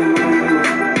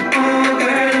 Oh,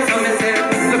 girl, so me say,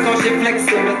 look how she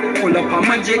flexing. Pull up a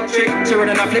magic trick. She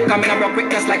running a flip, coming up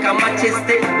quick just like a matches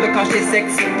stick. Look how she's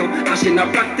sexy too, and she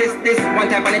not practice this.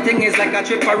 One time and the thing is like a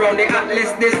trip around the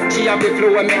Atlas. This she have the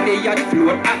flow and make the yacht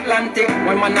float Atlantic.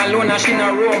 One man alone and she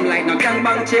not roam like no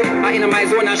gangbang chick. I in my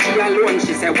zone and she alone.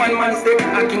 She said one man stick,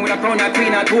 a king with a crown, a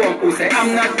queen at home. Who say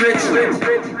I'm not rich? Yes,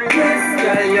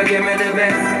 girl, you give me the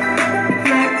best.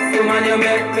 Flex, woman, you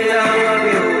make me love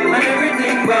you, and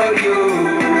everything about you.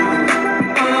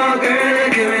 Oh, girl,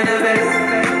 you give me the best.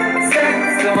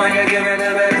 Sex, woman, you give me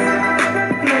the best.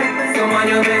 Flex, woman,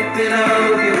 you make me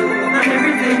love you, and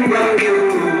everything about you.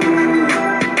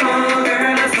 Oh,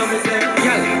 girl, that's what me say.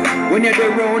 Yeah, when you go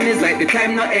round, it's like the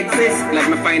time not exists. Let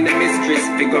me find the mistress,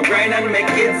 figure grind and make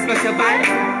kids. Plus your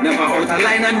vibe, never out of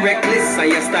line and reckless. So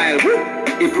your style,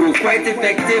 it proved quite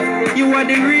effective. You are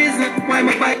the reason why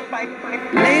my bike.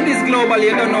 Ladies global,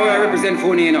 you don't know I represent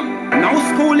phony, you know. Now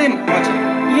schooling, watch it.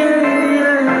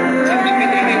 Yeah. Check me for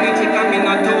the energy coming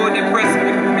out to the press.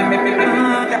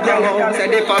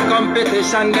 Said if a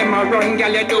competition, them a run,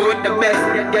 girl, you do it the best.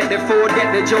 Get the food,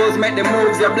 get the jewels, make the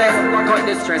moves, you're blessed. Cut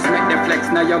the stress, make the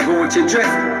flex, now you go to dress.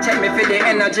 Check me for the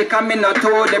energy coming out to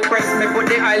the press. Me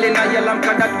put the oil in a yellow,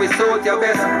 cause that we suit your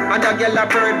best. Other girl a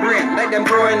bird brain, let them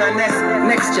grow in a nest.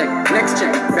 Next check,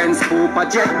 Benz Cooper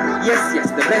jet.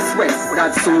 Yes, the best west,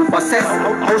 that's super set.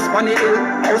 House on the hill,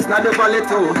 house not the valley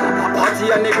too. Party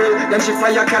on the grill, then she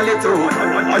fly a Cali too.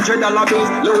 $100 bills,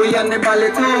 Louis and the Bally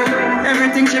too.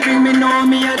 Everything she bring me know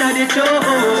me a daddy too.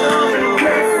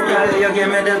 Girl, you give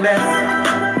me the best.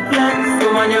 Flex,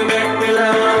 woman, you make me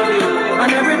love you,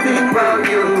 and everything about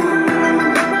you.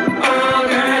 Oh,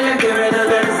 girl, you give me the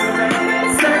best.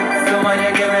 Sex, woman,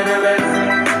 you give me the best.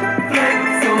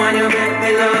 Flex, woman, you make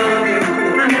me love you,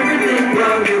 and everything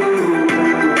about you.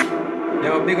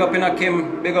 Yo, big up in a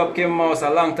Kim, big up Kim Mouse, a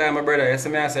long time, my brother. You see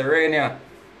me, I say, Rainier,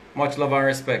 much love and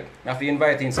respect. If you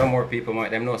inviting some more people,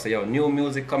 might them know, say, yo, new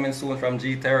music coming soon from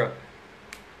G-Terra.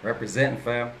 Representing,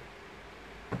 fam.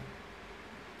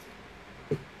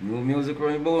 New music,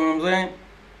 you know what I'm saying?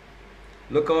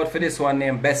 Look out for this one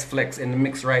named Best Flex in the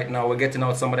mix right now. We're getting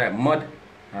out some of that mud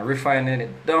and refining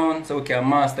it down so we can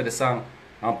master the song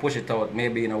and push it out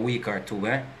maybe in a week or two,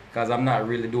 because I'm not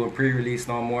really doing pre-release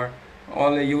no more.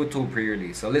 Only YouTube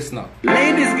pre-release. So listen up.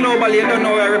 Ladies global, you don't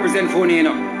know I represent phony, you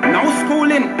know. Now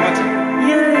schooling, watch it.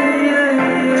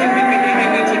 Yeah. Check me for the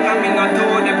energy coming out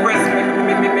to the press.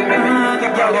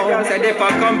 Said if a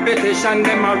competition,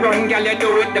 them a run, girl, you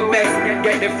do it the best.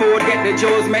 Get the food, get the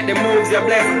jewels, make the moves, you're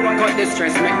blessed. Cut the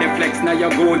stress, make the flex, now you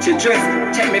go to dress.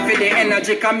 Check me for the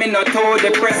energy coming out to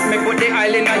the press. Me put the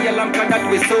oil in a yellow, cause that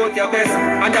we suit your best.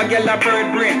 Other girl a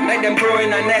bird brain, let them grow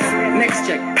in a nest. Next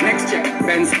check,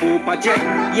 Benz Cooper jet.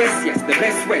 Yes, the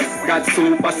best west, got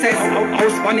super set.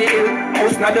 House on the hill,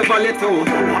 house not the valley too.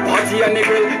 Party on the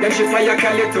grill, then she fly a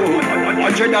Cali too.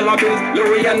 $100 bills,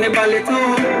 Louis and the Bally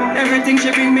too. Everything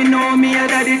she bring me know me a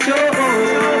daddy too.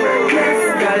 Yes,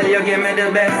 girl, you give me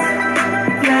the best.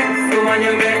 Flex, woman,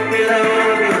 you make me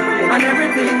love you, and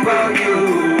everything about you.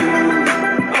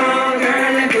 Oh,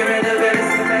 girl, you give me the best.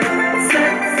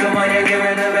 Sex, woman, you give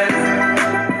me the best.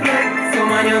 Flex,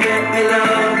 woman, you make me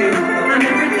love you, and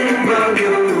everything about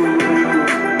you.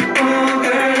 Oh,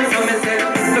 girl, so me say,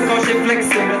 look how she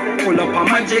flexing. Pull up a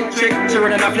magic trick. She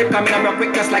running a flip, coming up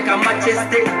quick just like a matches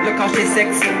stick. Look how she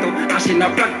sexy too, and she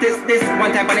not practice this.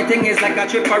 One time and the thing is like a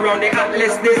trip around the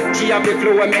Atlas. This she have the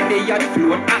flow and make the yacht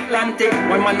float Atlantic.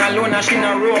 One man alone and she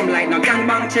not roam like no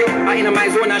gangbang chick. I in my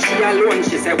zone and she alone.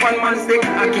 She said one man stick,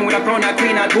 a king with a crown, a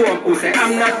queen at home. Who say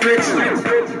I'm not rich? Yes,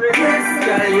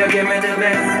 girl, you give me the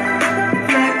best.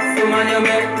 Flex, woman, you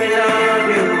make me love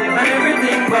you, and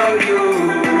everything about you.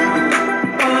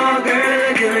 Oh, girl,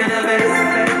 you give me the best.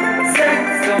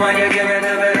 Woman, you give me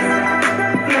the best.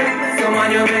 Flex,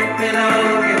 woman, you make me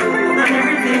love you, and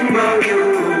everything about you.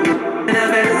 The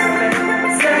best.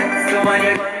 Sex, woman,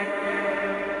 you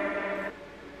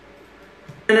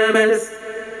the best.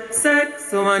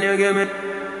 Sex, woman, you give me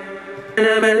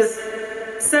the best.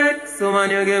 Sex, woman,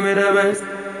 you give me the best.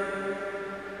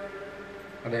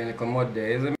 And then you come out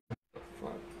there, isn't it?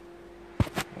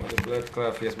 What the blood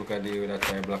clot Facebook I deal with that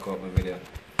time block out my video.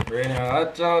 Rainier,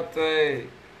 watch out, hey.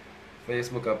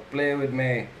 Facebook a play with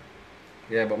me.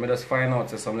 Yeah, but me just find out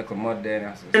some little mud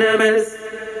there. The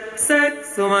best.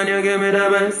 Sex, woman, you give me the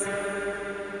best.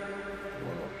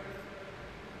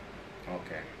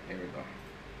 Okay, here we go.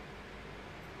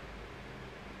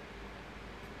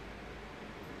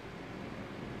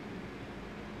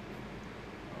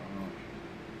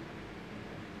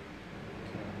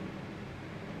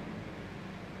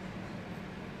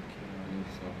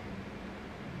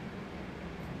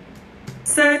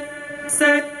 Sex,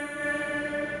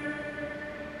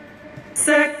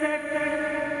 Sick.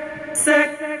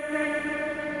 Sick.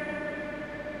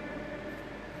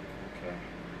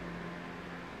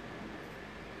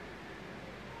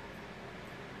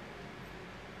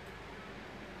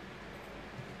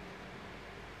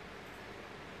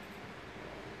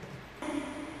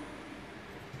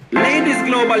 Ladies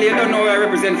global, you don't know where I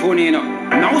represent Phony, you know.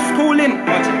 Now schooling,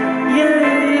 watch it.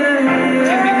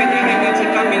 Check me for the energy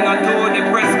coming out to the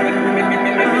press.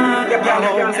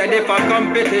 Said if a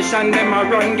competition, them a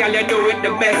run, girl, you do it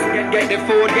the best. Get the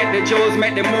food, get the jewels,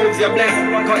 make the moves, you bless.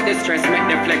 Cut the stress, make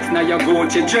the flex, now you go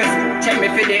to dress. Check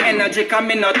me for the energy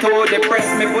coming out to the press.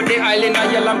 Me put the oil in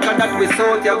a your lamp, cause that we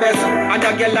sort your best.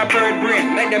 Other girl a bird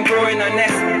brain, let them grow in a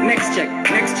nest. Next check,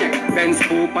 Benz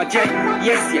Cooper jet.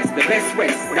 Yes, the best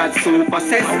west, that's super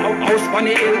set. House on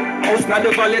the hill, house not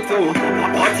the valley too.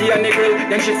 Party on the grill,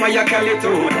 then she fire Cali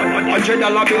too.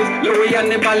 $100 bills, Louis and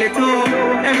the ballet too.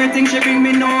 Everything she bring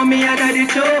me know me, I got it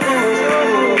too.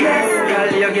 Yes,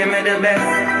 girl, you give me the best.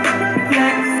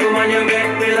 Flex, woman, you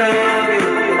make me love you.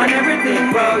 And everything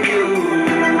about you.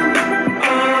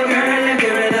 Oh, girl, you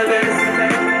give me the best.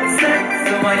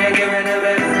 Sex, woman, you give me the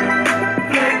best.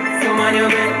 Flex, woman, you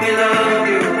make me love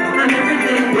you. And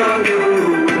everything about you.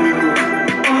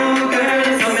 Oh, girl,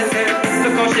 so me say,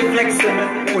 look how she flexing.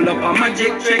 Pull up a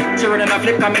magic trick. She running a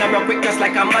flip, coming up real quick just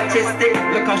like a matches stick.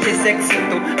 Look how she sexy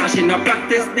too, and she not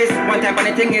practice this. One time and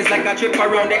the thing is like a trip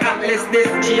around the Atlas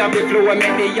this. She have the flow and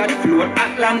make the yacht float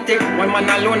Atlantic. One man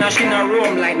alone and she not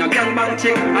roam like no gangbang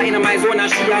chick. I in my zone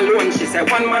and she alone. She said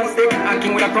one man stick. A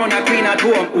king with a crown, a queen at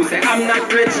home. Who say I'm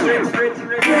not rich.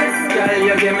 Yes, girl,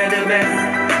 you give me the best.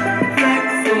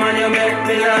 Flex, woman, you make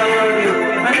me love you.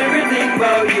 And everything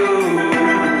about you.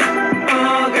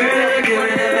 Oh, girl, you give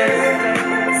me the best.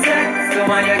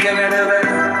 Woman, you give me the best.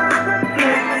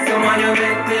 Flex, woman, you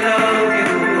make me love you.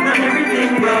 And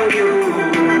everything about you.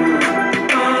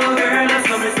 Oh, girl, that's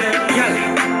what me say.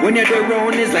 Yeah, when you're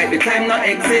around, it's like the time not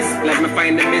exists. Like me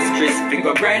find the mistress, pick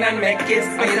up grind and make kiss.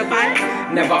 Are you the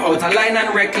vibe? Never out of line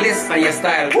and reckless. And your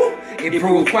style, woo, it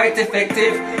proved quite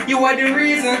effective. You are the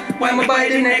reason why me buy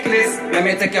the necklace. Let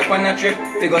me take you up on a trip,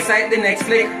 figure sight the next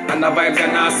flick. And the vibes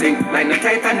are not sing like the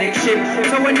Titanic ship.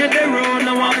 So when you're around,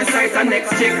 I want to sight the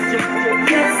next chick.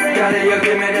 Yes, girl, you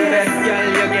give me the best. Girl,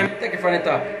 you give me. Take it from the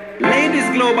top. Ladies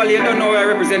global, you don't know where I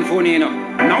represent Phony, you know.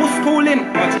 Now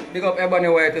schooling, watch it. Big up Ebony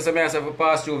White. You see me I say for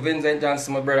pass through Vincent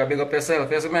Johnson, my brother. Big up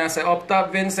yourself. You see me I say up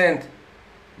top Vincent.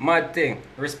 Mad thing.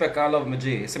 Respect and love my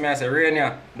G. You see me I say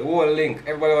Rainier. The whole link.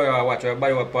 Everybody who you watch,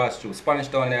 everybody who pass through. Spanish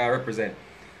Town there I represent.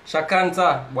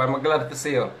 Shakanta, boy, I'm glad to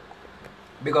see you.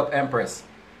 Big up Empress.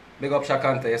 Big up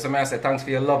Shakanta. You see me I say thanks for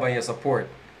your love and your support.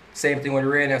 Same thing with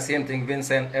Rainier, same thing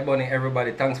Vincent, Ebony,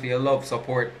 everybody. Thanks for your love,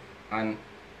 support, and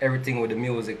everything with the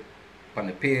music on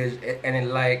the page. Any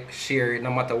like, share it,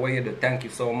 no matter what you do. Thank you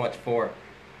so much for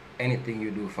anything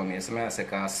you do for me. So I say,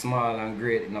 cause small and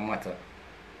great, no matter.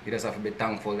 You just have to be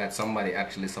thankful that somebody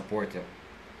actually support you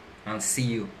and see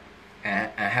you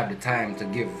and have the time to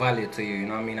give value to you. You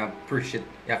know what I mean? You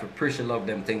have to appreciate love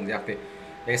them things. You have to,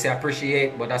 they say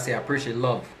appreciate, but I say appreciate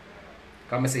love.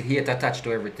 Cause I say hate attached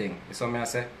to everything. You see what I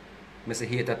say? I say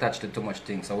hate attached to too much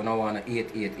things. So we don't want to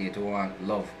hate. We want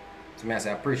love. So I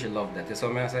say appreciate love that. You see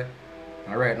what I say?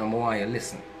 And right now I want you to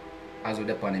listen. As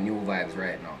we're up on the new vibes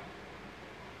right now.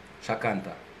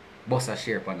 Shakanta. Bossa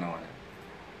share upon now.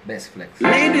 Best flex.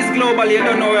 Ladies global, you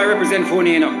don't know where I represent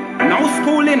Phony, you know. Now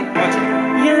schooling, watch it.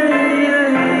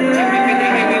 Check me for the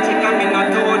energy coming out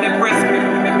to the press.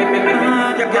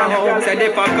 Said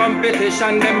if a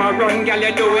competition, them a run, girl,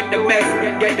 you do it the best.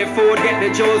 Get the food, get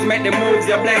the jewels, make the moves,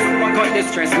 you bless. Cut the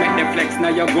stress, make the flex, now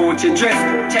you go to dress.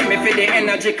 Check me for the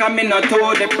energy coming out to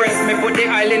the press. Me put the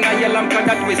oil in a your lamp, cause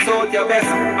that we sort your best.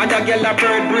 Other girl a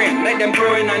bird brain, let them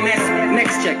grow in a nest.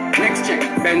 Next check,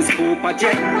 Benz Cooper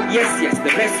jet. Yes, the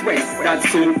best west, that's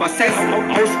super set.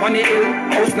 House on the hill,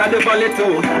 house not the valley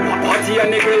too. Party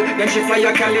on the grill, then she fire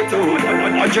Cali too.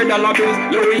 $100 bills,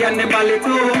 Louis and the ballet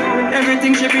too.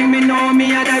 Everything she bring me know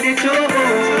me, I got it too.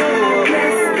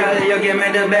 Yes, girl, you give me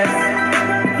the best.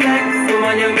 Flex,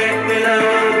 woman, you make me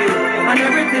love you. And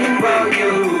everything about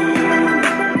you.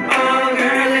 Oh,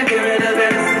 girl, you give me the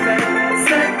best.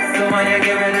 Sex, woman, you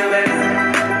give me the best.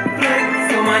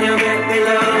 Flex, woman, you make me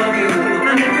love you.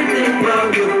 And everything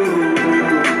about you.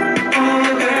 Oh,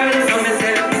 girl, so me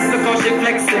say, look how she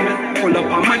flexing. Pull up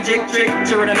a magic trick.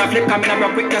 She running a flip, coming up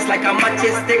real quick just like a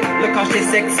matches stick. Look how she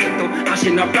sexy too, and she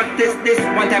not practice this.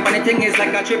 One time and the thing is like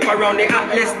a trip around the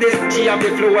Atlas this. She have the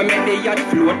flow and make the yacht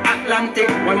float Atlantic.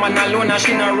 One man alone and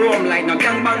she not roam like no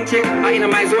gangbang chick. I in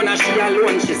my zone and she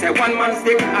alone. She say one man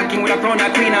stick. A king with a crown, a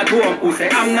queen at home. Who say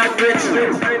I'm not rich.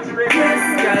 Yes,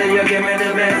 girl, you give me the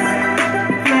best.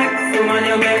 Flex, woman,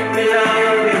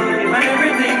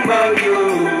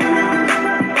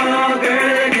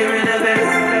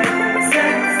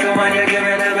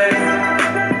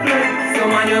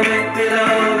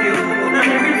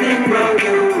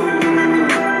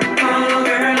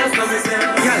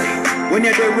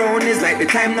 you're around, it's like the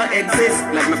time not exist.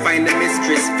 Like me find the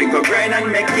mistress, figure grind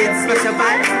and make it special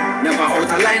vibes. Never out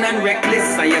of line and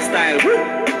reckless, and your style,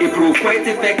 it proved quite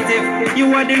effective. You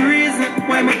are the reason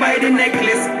why me buy the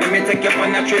necklace. Let me take you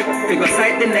on a trip, figure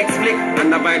sight the next flick,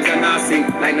 and the vibes are now sing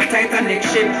like the Titanic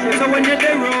ship. So when you're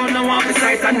around, I want to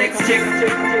sight the next chick.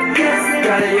 Yes,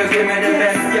 girl, you give me the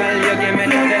best, girl, you give me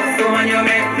the best. So when you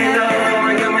make me love,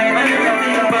 and you make me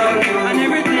everything about you, and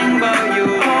everything about you.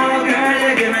 Oh, girl,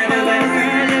 you give me the best,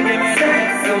 girl, you give me the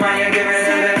best. So when you give me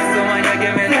the best, so when you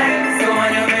give me the best, so when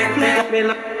you make me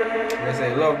love. They say,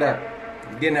 love that.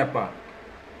 Guinea-pa.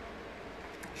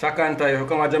 Shakanta, if you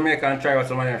come to Jamaica and try out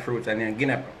some of their fruits and then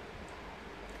Guinea-pa.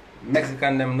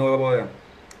 Mexican them know about them.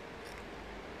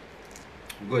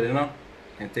 Good, you know?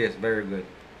 It tastes very good.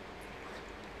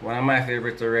 One of my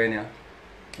favorites already.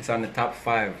 It's on the top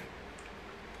 5.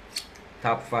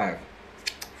 Top 5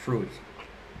 fruits.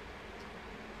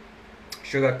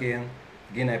 Sugarcane,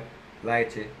 guinea,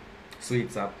 lychee,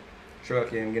 sweet sap.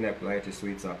 Sugarcane, guinea, lychee,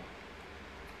 sweet sap.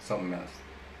 Something else.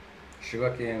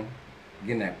 Sugarcane,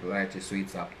 guinea, lychee, sweet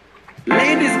sap.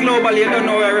 Ladies global, you don't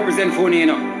know where I represent for you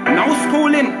know. Now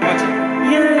schooling, watch it.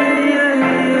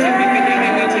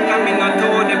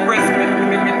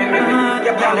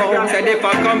 Said if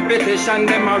a competition,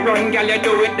 them a run, girl, you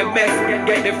do it the best.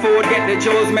 Get the food, get the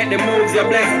jewels, make the moves, you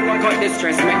bless. Cut the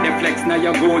stress, make the flex, now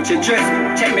you go to dress.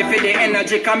 Check me for the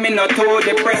energy, come in not too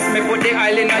depressed. Me put the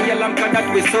oil in a your lamp, cause that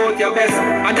we suit your best.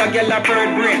 Other girl a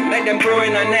bird brain, let them grow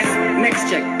in a nest.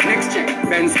 Next check,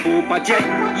 Benz Cooper jet.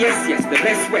 Yes, the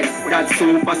best west, that's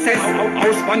super set.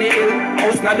 House on the hill,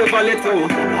 house not the valley too.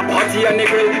 Party on the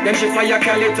grill, then she fly a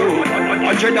Cali too.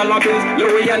 $100 bills,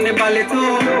 Louis and the ballet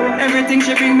too. Everything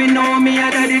she bring me know me a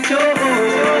daddy too.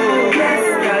 Yes,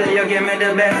 girl, you give me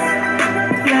the best.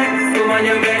 Flex, woman,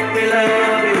 you make me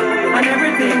love you, and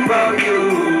everything about you.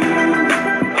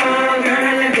 Oh, girl,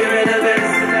 you give me the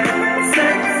best.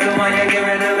 Sex, woman, you give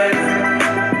me the best.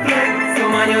 Flex,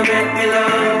 woman, you make me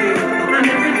love you, and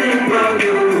everything about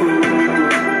you.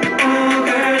 Oh,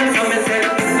 girl, so me say,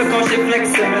 look how she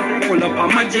flexing. Pull up a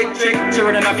magic trick. She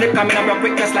running a flip, coming up real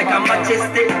quick just like a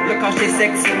matchstick. Look how she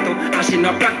sexy too, and she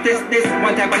not practice this.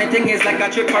 One time when the thing is like a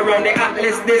trip around the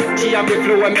Atlas. This she have the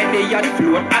flow and make the yacht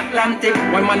float Atlantic.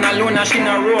 One man alone and she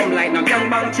not roam like no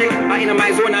gangbang chick. I in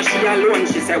my zone and she alone.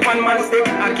 She say one man stick.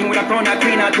 I king with a crown, a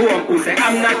queen at home. Who say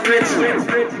I'm not rich.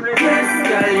 Yes,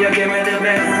 girl, you give me the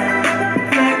best.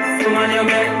 Flex, woman, you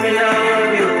make me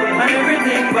love you, and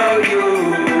everything about you.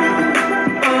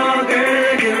 Oh, girl,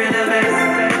 you give me the best.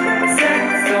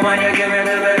 Woman, you give me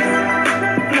the best.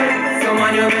 Flex,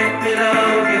 woman, you make me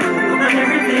love you, and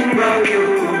everything about you.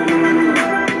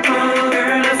 Oh,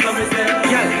 girl, that's what me say.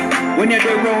 Girl, when you're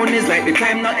around, it's like the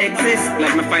time not exist.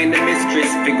 Like me find the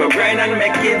mistress, figure grind and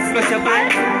make it special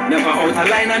vibes. Never out of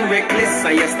line and reckless,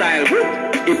 and your style,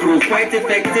 it proved quite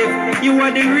effective. You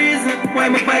are the reason why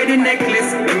me buy the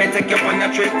necklace. Let me take you on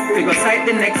a trip, figure sight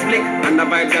the next flick, and the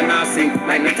vibes are now sing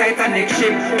like the Titanic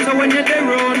ship. So when you're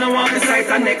around, I want to sight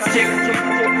the next chick.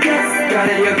 Yes, girl,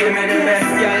 you give me the best,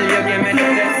 girl, you give me the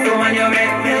best. So when you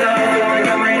make me love,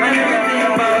 you make everything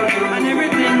about you, and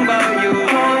everything about you.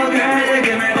 Oh, girl, you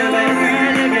give me the best,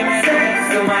 girl, you give me the best.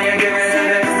 So when you give me the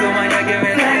best, so when you give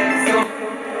me the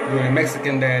best. Doing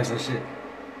Mexican dance and shit.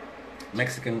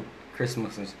 Mexican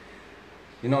Christmas and shit.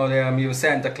 You know, they use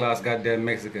Santa Claus, goddamn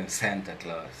Mexican Santa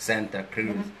Claus, Santa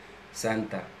Cruz,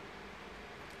 Santa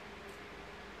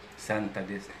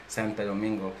this, Santa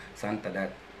Domingo, Santa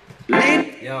that.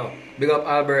 Yo, big up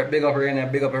Albert, big up Rainier,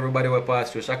 big up everybody who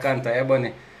passed through. Shakanta,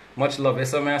 Ebony, much love. You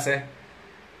saw me, I say,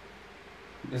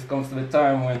 this comes to the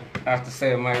time when I have to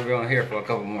say I might be on here for a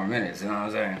couple more minutes, you know what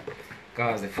I'm saying?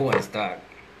 Cause the phone start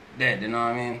dead, you know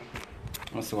what I mean?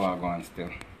 Let's see what I'm going still.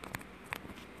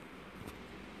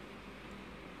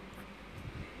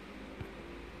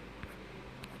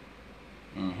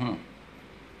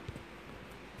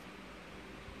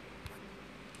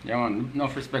 Yeah, man,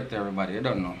 enough respect to everybody, you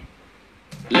don't know.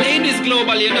 Ladies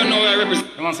global, you don't know where I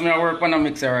represent. You want some work on a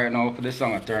mixer right now for this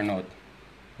song to turn out.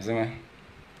 You see me?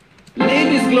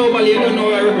 Ladies global, you don't know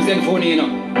where I represent for you know.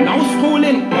 Now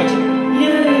schooling, watch it.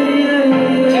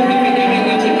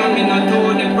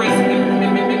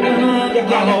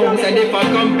 Said if a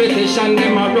competition,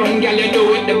 them a run, girl, you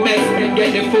do it the best.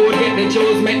 Get the food, get the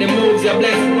jewels, make the moves, you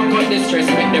bless. Cut the stress,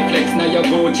 make the flex, now you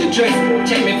you go to dress.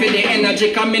 Check me for the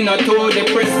energy, come in not too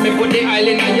depressed. Me put the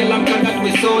island on your lamp, cause that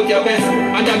we sold your best.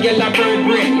 And I get a bird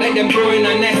brain, let them grow in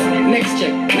a nest. Next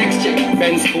check,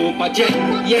 Benz Cooper jet.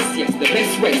 Yes, the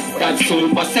best west, that's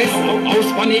super sex.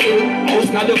 House on the hill, house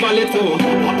not the valley too.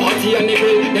 Party on the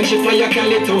hill, then she fly a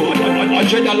Cali too.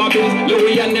 $100 bills,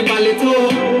 Louis and the valley too.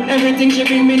 Everything she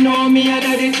bring me know me, I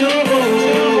got it too.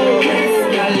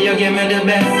 Girl, you give me the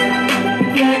best.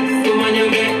 Flex, woman, you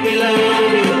make me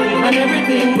love you. And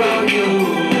everything about you.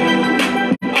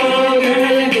 Oh,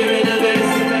 girl, you give me the best.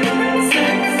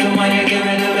 Sex, woman, you give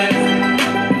me the best.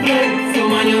 Flex,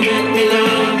 woman, you make me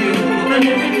love you. And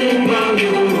everything about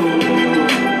you.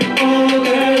 Oh,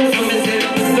 girl, so me say,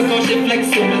 look how she flex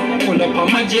to me. Pull up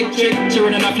a magic trick. She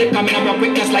running a flip, coming up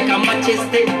quick just like a matches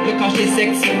stick. Look how she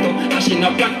sexy too, and she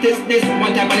not practice this.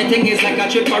 One time and the thing is like a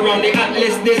trip around the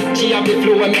Atlas this. She have the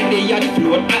flow and make the yacht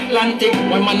float Atlantic.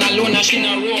 One man alone and she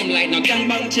not roam like no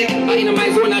gangbang chick. I in my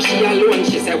zone and she alone.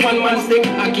 She say one man stick.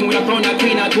 A king with a crown, a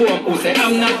queen at home. Who say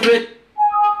I'm not great.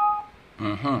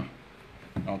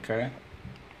 Okay.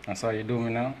 That's how you do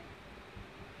me now.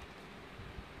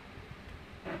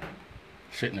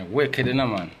 Shit, no wicked in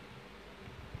man.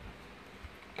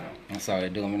 That's how you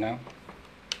do me now.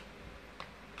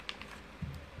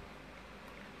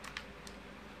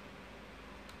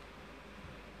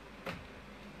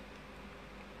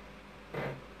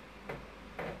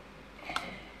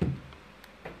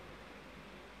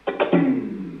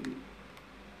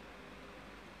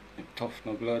 Tough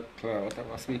no blood clot.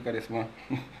 Whatever speaker this man.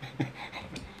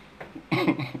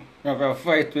 I have a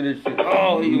fight with this shit.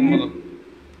 Oh, you mother.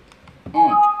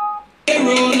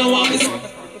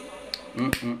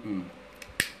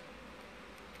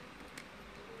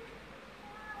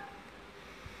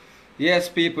 Yes,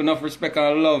 people, enough respect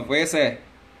and love. What you say?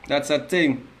 That's a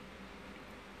thing.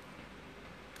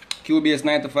 QBS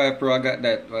 95 Pro, I got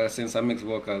that since I mix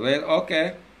vocals. Well,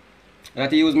 okay.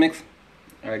 That you use mix?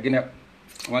 Alright, get up.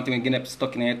 One thing, get up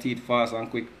stuck in your teeth fast and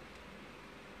quick.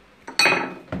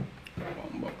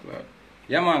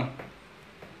 Yeah, man.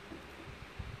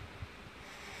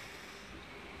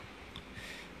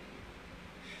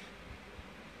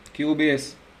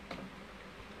 Cubase.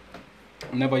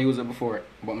 Never used it before,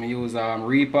 but me use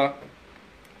Reaper,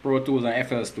 Pro Tools, and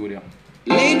FL Studio.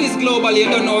 Ladies globally, you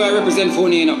don't know where I represent for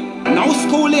you know. Now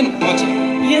schooling, watch it.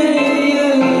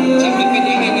 Yeah. Check me for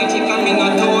the energy coming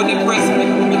out to the press.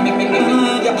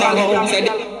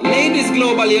 Ladies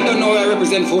globally, you don't know where I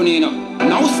represent for you know.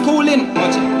 Now schooling,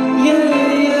 watch it.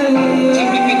 Yeah.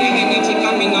 Check me for the energy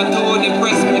coming out to the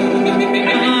press.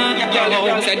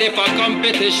 Said if a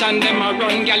competition, them a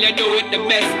run, girl, you do it the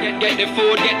best. Get the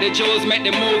food, get the jewels, make the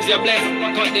moves, you're blessed.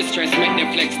 Cut the stress, make the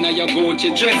flex, now you're going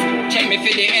to dress. Check me for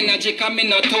the energy,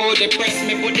 coming out to the press.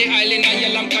 Me put the island on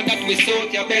your lamp, cause that we sold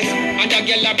your best. And a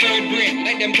girl a bird brain,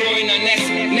 let them grow in a nest.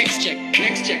 Next check,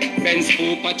 Benz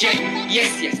Cooper jet.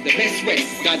 Yes, the best west,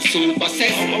 got super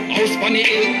sex. House on the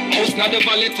hill, house not the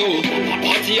valley too.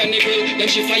 Party on the hill, then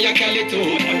she fly a Cali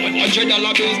too. $100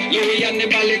 bills, Louis and the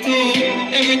valley too.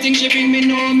 Everything she bring me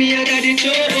know me, I got it too.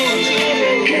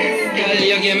 Girl,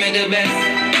 you give me the best.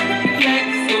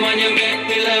 Flex, woman, you make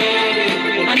me love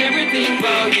you. And everything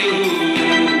about you.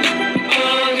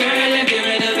 Oh, girl, you give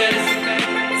me the best.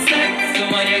 Sex,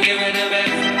 woman, you give me the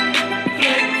best.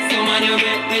 Flex, woman, you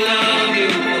make me love you.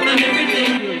 And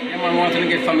everything. Yeah, man, want to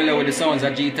get familiar with the sounds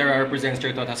that G-Terra represents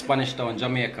straight out of Spanish Town,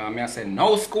 Jamaica. I say,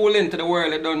 no school into the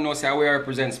world, they don't know, say, we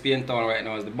represent Spain Town right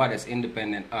now as the baddest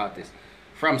independent artist.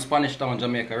 From Spanish Town,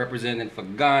 Jamaica, representing for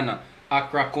Ghana,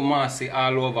 Accra, Kumasi,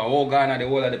 all over, all Ghana, the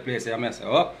whole of the place. I say,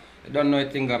 oh, I don't know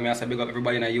anything. I say, big up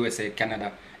everybody in the USA,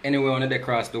 Canada, anywhere on the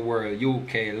across the world,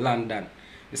 UK, London.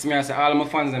 This me I say, all my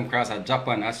fans them cross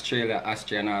Japan, Australia,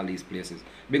 Austria, and all these places.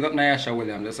 Big up Nyasha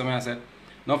Williams. That's what I say.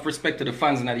 Enough respect to the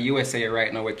fans in the USA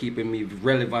right now. We're keeping me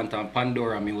relevant on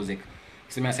Pandora music.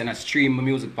 See me I say, I stream my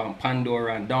music on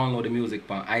Pandora and download the music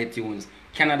on iTunes.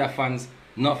 Canada fans.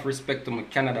 Enough respect to my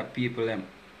Canada people them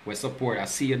we support. I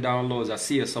see your downloads, I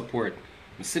see your support.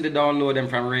 I see the download them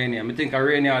from Rainier. I think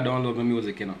Rainier download my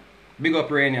music, you know. Big up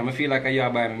Rainier. I feel like I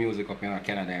buy my music up in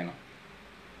Canada, you know.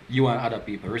 You and other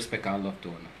people, respect and love to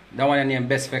you know. That one named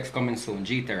Best Flex coming soon.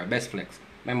 G-Terra, Best Flex.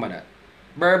 Remember that.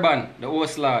 Bourbon, the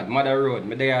Host Lord, Mother Road.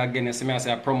 Me there again, you see me I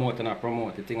say I promote and I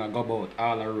promote. The thing I go about,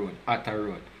 all the road, Atta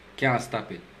Road. Can't stop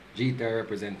it. G-Terra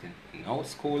representing. Now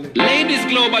schooling. Ladies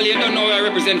globally, you don't know where I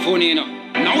represent for you know.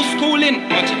 Now schooling,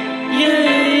 watch it.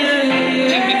 Yeah.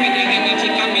 Check me for the energy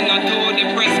coming out to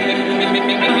the press.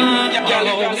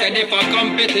 Said if a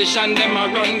competition, them a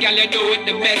run, girl, you do it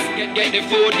the best. Get the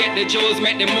food, get the jewels,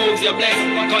 make the moves, you're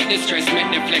blessed. Cut the stress,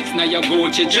 make the flex, now you go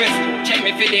to dress. Check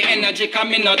me for the energy,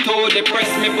 come in not too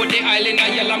depressed. Me put the oil in a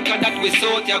yellow, cause that we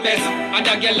suit your best.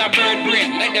 Other girl a bird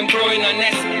brain, let them grow in a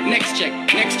nest. Next check,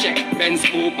 Benz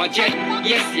Cooper Jet.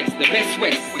 Yes, the best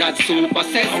west, that's super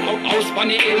set. House on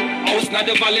the hill, house not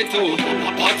the valley too.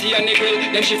 Party on the grill,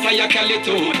 then she fly a Cali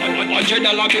too. $100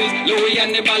 bills, Louis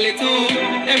and the Bally too.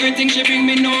 Everything she bring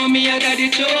me know me a daddy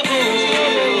too.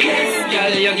 Yes,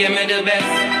 girl, you give me the best.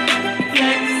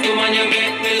 Flex, woman, you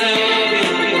make me love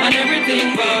you. And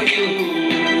everything about you.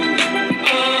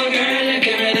 Oh, girl, you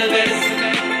give me the best.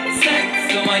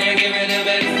 Sex, woman, you give me the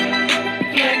best.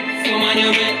 Flex, woman,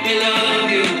 you make me love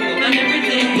you. And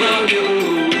everything about you.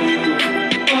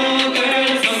 Oh,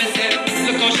 girl, so me say,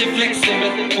 look how she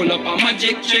flexible. Pull up a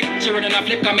magic trick. She running a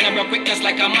flip, coming up real quick just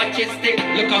like a matchstick stick.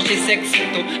 Look how she sexy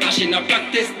too, and she not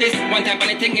practice this. One time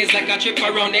funny thing is like a trip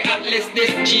around the Atlas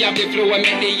this. She have the flow and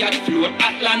make the yacht float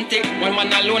Atlantic. One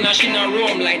man alone and she not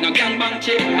roam like no gangbang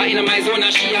chick. I in my zone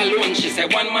and she alone, she say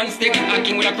one man stick. A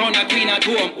king with a crown, a queen at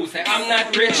home, who say I'm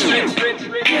not rich. Yes,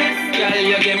 girl,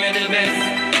 you give me the best.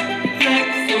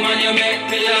 Flex, woman, you make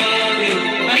me love you.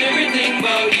 And everything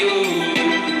about you.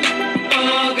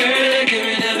 Oh, girl, you give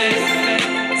me the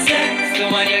best. Sex,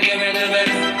 woman, you give me the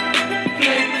best.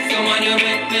 Flex, woman, you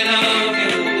make me love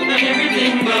you. And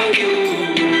everything about you.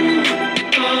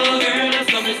 Oh, girl,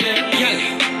 that's what me say.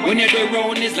 Yeah, when you do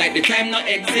round, it's like the time not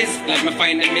exists. Like me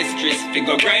find a mistress,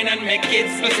 figure grind and make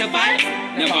kids. But your vibe,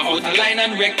 never out of line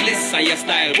and reckless. And your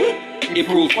style, whoop, it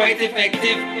prove quite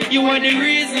effective. You are the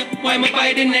reason why me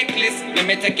buy the necklace. Let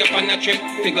me take you on a trip,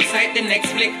 figure sight the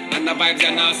next flick. And the vibes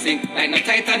are now sink like no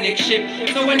Titanic ship.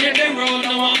 So when you do round,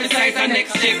 I want the sight the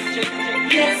next ship.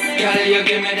 Yes, girl, you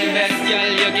give me the best.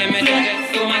 Girl, you give me the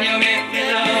best. So man, you make me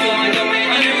love.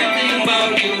 And everything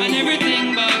about you. And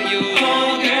everything about you.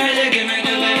 Oh, girl, you give me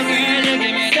the best. Girl, you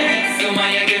give me the best. So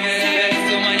man, you give me the best.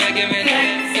 So man, you give me the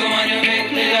best. So man, you make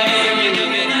me love. You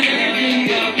give me everything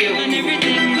about you. And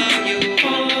everything about you.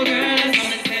 Oh, girl, that's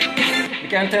what I say. You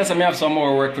can tell some me have some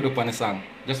more work to do on the song.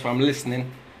 Just from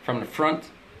listening from the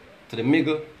front to the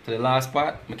middle to the last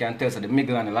part. I can tell so the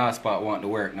middle and the last part want to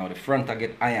work. Now the front I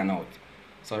get iron out.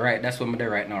 So right, that's what I'm doing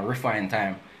right now. Refine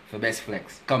time for Best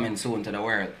Flex. Coming soon to the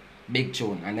world. Big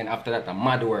tune. And then after that, a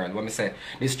mad world. When me say,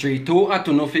 the street too hot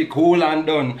to no fi cool and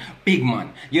done. Big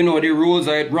man, you know the rules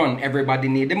how it run. Everybody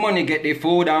need the money, get the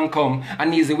food and come.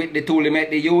 And easy with the tool, make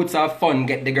the youths have fun.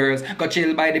 Get the girls, go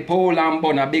chill by the pole and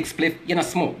bun. A big spliff, you know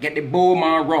smoke. Get the boom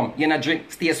and rum. You know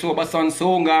drink, stay sober, sun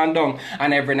soon gone down.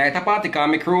 And every night a party cause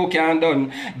me crew can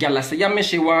done. Girl I say, yeah, me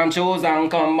she want choose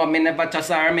and come. But me never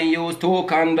trust her, me use 2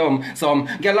 condom. Some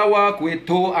girl I walk with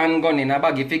 2 and gun. In a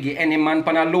baggy figgy, any man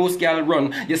pan a loose girl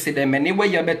run. You see them anyway,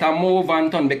 you better move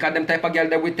and turn. Because them type of girl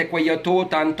that will take away your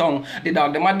tooth and tongue. The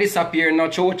dog them a disappear, no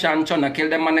choach and chun. I kill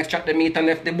them and extract the meat and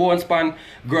left the bones pan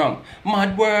grung.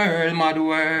 Mad world, mad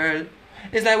world.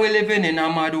 It's like we living in a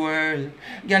mad world.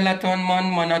 Girl a ton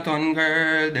man, man a ton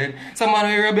girl. Then someone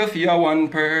will rub you for your one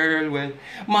pearl. Well,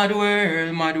 mad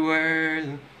world, mad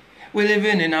world. We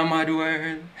living in a mad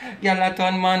world. Girl a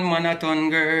ton man, man a ton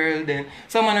girl. Then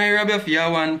someone will rob you for your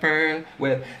one pearl.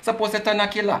 Well, suppose it turn a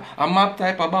killer, a map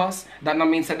type of boss. That no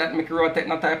mean say that me crew take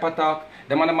no type of talk.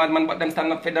 Them are the madman, but them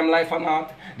stand up for them life or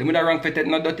not. Them with a wrong fitted,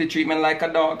 no dirty treatment like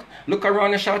a dog. Look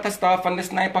around the shot of staff and the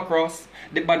sniper cross.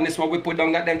 The badness what we put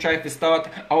down that them try to start.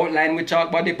 Outline with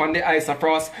chalk body on the ice of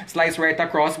frost. Slice right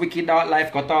across, wicked out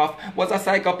life cut off. Was a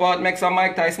psychopath, make some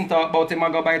Mike Tyson talk about him, I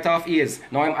go bite off ears.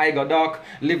 Now him I go dark,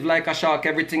 live like a shark,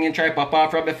 everything in try pop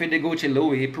off. Rubber for the Gucci,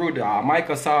 Louis, Pruda,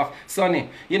 Microsoft, Sonny.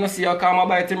 You know see how come I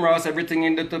bite him Ross, everything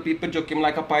in the two people joke him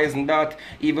like a poison dart.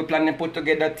 Evil planning put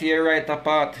together tear right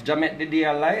apart. Jah make the day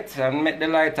a light and make the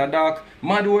light a dark.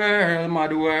 Mad world,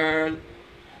 mad world.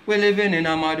 We living in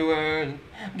a mad world.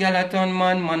 Girl a ton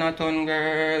man, man a ton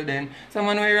girl. Then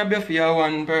someone will rob you for your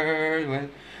one pearl. Well,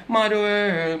 mad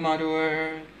world, mad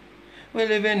world. We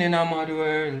living in a mad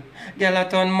world. Girl a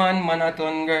ton man, man a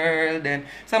ton girl. Then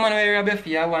someone will rob you for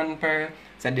your one pearl.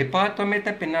 So the part of me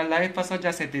step in a life, I so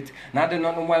just set it. Now do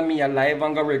nothing while me alive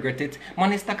and go regret it.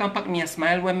 Money stack and pack me a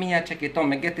smile when me a check it on.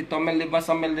 Me get it on, me live and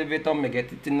so me live it on. Me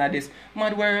get it in this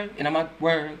mad world, in a mad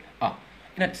world.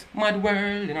 That's mad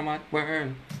world, in a mad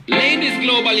world. Ladies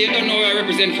global, you don't know where I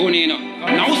represent for you know.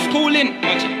 Now schooling,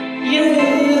 watch it. Yeah.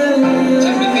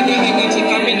 Check me for the energy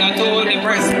coming out all the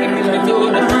press.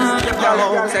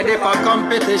 Jamo. Said if a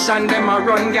competition, them a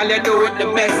run, girl, you do it the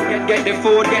best. Get the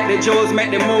food, get the jewels,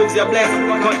 make the moves, you bless.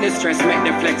 Cut the stress, make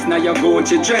the flex, now you go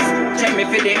to dress. Check me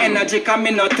for the energy, come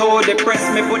in not too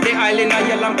depressed. Me put the oil in a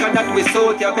your lamp, cause that we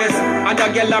suit your best.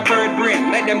 Other girl a bird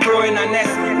brain, let them grow in a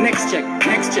nest. Next check,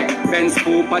 Benz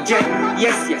Cooper jet.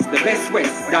 Yes, the best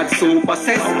west, that's super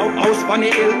set. House on the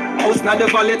hill, house not the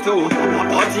valley too.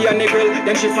 Party on the grill,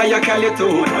 then she fly a Cali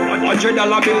too.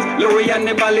 $100 bills, Louis and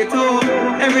the Bally too.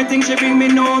 Everything she bring me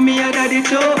know me a daddy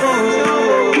too.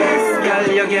 Yes,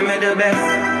 girl, you give me the best.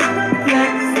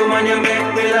 Flex, woman, you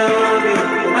make me love you.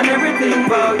 And everything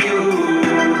about you.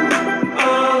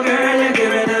 Oh, girl, you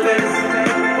give me the best.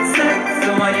 Sex,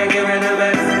 woman, you give me the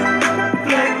best.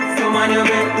 Flex, woman, you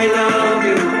make me love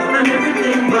you. And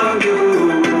everything about you.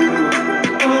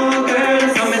 Oh, girl,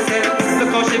 so me say, look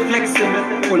how she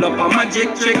flexible. Pull up a magic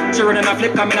trick. She running a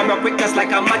flip, coming up quick just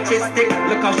like a matchstick stick.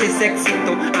 Look how she sexy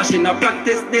too, and she not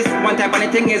practice this. One time on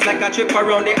the thing is like a trip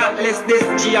around the Atlas this.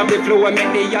 She have the flow and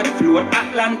make the yacht float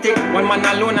Atlantic. One man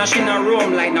alone and she not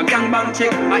roam like no gangbang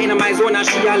chick. I in my zone and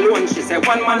she alone. She say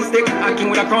one man stick. A king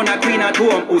with a crown, a queen at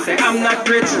home. Who say I'm not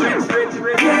rich.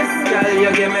 Yes, girl,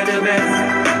 you give me the best.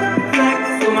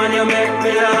 Flex, woman, you make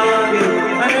me love you.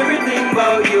 And everything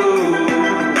about you.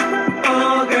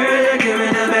 Oh, girl, you give me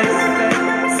the best.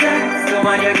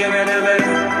 Woman, you give me the best.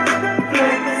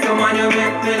 Flex, woman, you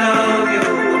make me love you.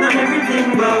 And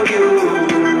everything about you.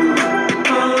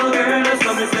 Oh, girl, that's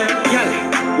what me say.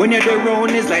 Yeah, when you're around,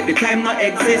 it's like the time not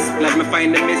exist. Let me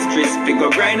find the mistress,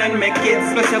 figure grind and make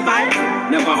kids. But survive,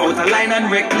 never out of line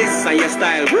and reckless. And your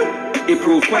style, it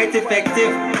proved quite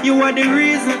effective. You are the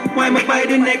reason why me buy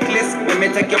the necklace. When me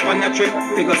take you on a trip,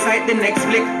 figure sight the next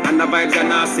flick. And the vibes are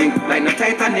not sink like no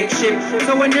Titanic ship.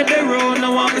 So when you're there road, I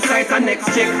want me sight the next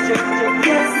chick.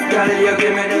 Yes, girl, you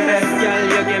give me the best. Girl,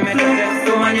 you give me the best.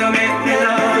 Woman, you make me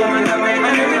love.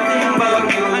 And everything about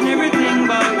you. And everything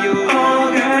about you.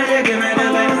 Oh, girl, you give me the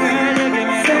best. Girl,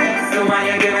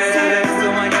 you give me the best.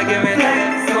 Woman, you give me the best. Woman, you give me the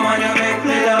best. Woman, you make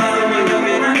me love.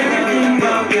 And everything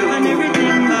about you. And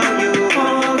everything about you.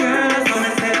 Oh, girl, that's what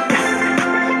I said.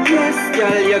 Yes,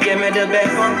 girl, you give me the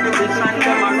best. Competition,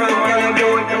 come around, girl, you do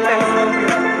it the love.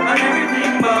 And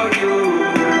everything about you.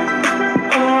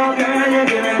 Oh, girl, you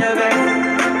give me the best.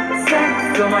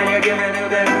 Sex, woman, you give me the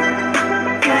best.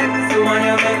 Sex, woman,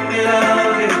 you make me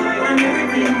love you. And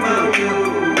everything about you.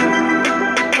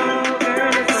 Oh,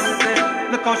 girl, that's what I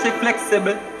said. Look how she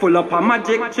flexible, full up a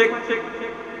magic trick.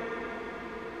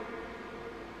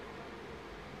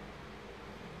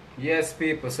 Yes,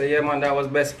 people. So yeah, man, that was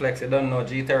Best Flex. You don't know,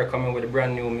 G-Terra coming with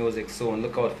brand new music soon.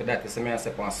 Look out for that. It's me on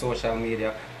social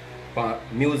media, for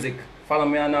music. Follow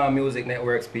me on our music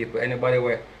networks, people. Anybody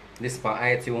where this for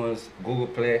iTunes, Google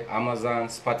Play, Amazon,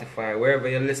 Spotify, wherever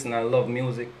you listen and love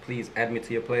music, please add me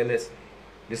to your playlist.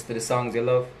 Listen to the songs you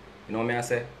love. You know what I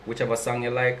say? Whichever song you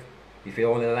like. If you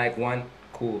only like one,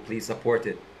 cool. Please support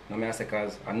it. You know what I say?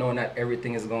 Because I know not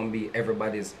everything is gonna be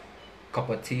everybody's cup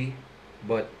of tea,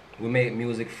 but we make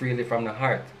music freely from the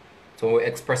heart. So we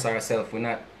express ourselves. We're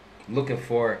not looking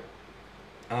for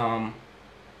I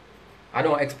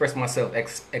don't express myself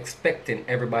expecting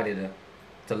everybody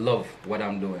to love what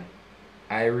I'm doing.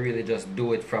 I really just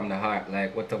do it from the heart.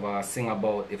 Like whatever I sing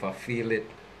about, if I feel it,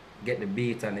 get the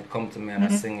beat and it come to me and I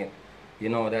sing it. You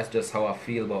know, that's just how I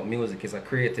feel about music. It's a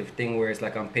creative thing where it's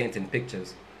like I'm painting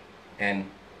pictures. And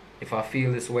if I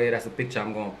feel this way, that's the picture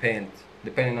I'm going to paint.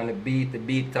 Depending on the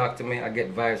beat talk to me, I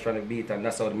get vibes from the beat, and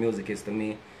that's how the music is to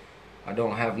me. I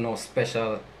don't have no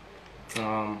special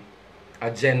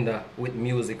agenda with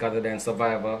music other than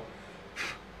survival,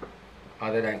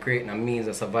 other than creating a means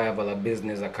of survival, a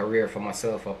business, a career for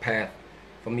myself, a path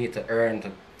for me to earn,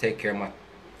 to take care of my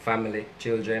family,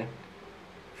 children,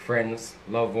 friends,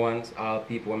 loved ones, all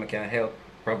people who I can help,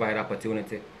 provide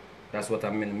opportunity. That's what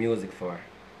I'm in music for.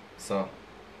 So,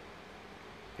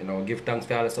 you know, give thanks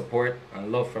for all the support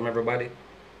and love from everybody.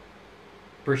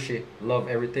 Appreciate, love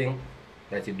everything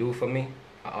that you do for me.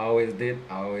 I always did,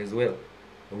 I always will.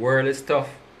 The world is tough,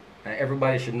 and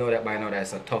everybody should know that by now, that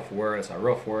it's a tough world, it's a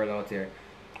rough world out there.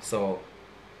 So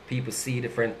people see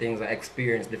different things and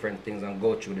experience different things and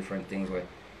go through different things. Where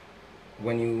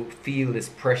when you feel this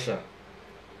pressure,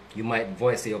 you might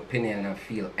voice your opinion and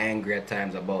feel angry at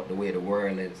times about the way the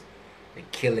world is. The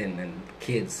killing and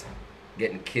kids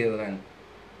getting killed and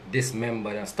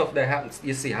dismembered and stuff that happens,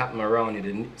 you see happen around you,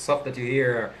 the stuff that you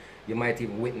hear or you might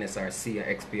even witness or see or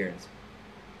experience.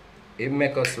 It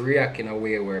makes us react in a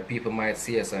way where people might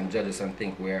see us and judge us and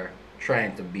think we're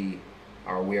trying to be,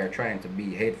 or we are trying to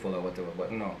be hateful or whatever,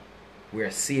 but no,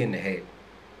 we're seeing the hate.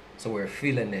 So we're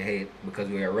feeling the hate because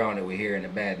we're around it, we're hearing the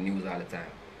bad news all the time.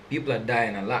 People are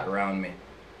dying a lot around me.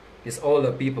 It's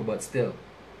older people, but still.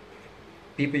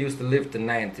 People used to live to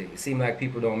 90. It seems like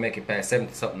people don't make it past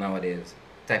 70 something nowadays.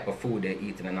 Type of food they're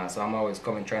eating and all. So I'm always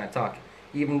coming trying to talk.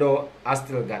 Even though I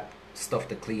still got stuff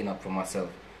to clean up for myself,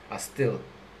 I still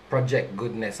project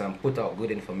goodness and put out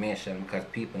good information because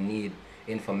people need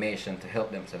information to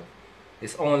help themselves.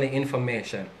 It's only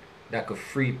information that could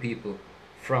free people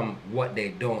from what they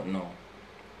don't know.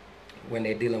 When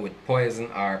they're dealing with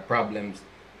poison or problems,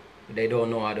 they don't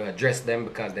know how to address them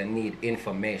because they need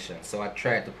information. So I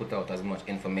try to put out as much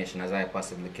information as I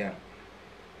possibly can.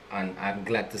 And I'm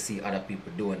glad to see other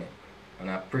people doing it. And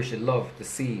I appreciate love to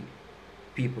see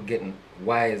people getting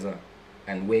wiser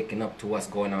and waking up to what's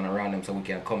going on around them so we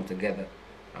can come together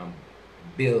and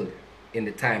build in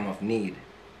the time of need.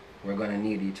 We're going to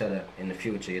need each other in the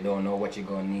future. You don't know what you're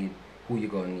going to need, who you're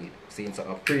going to need. See, so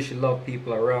I appreciate love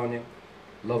people around you.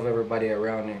 Love everybody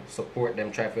around you. Support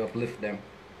them. Try to uplift them.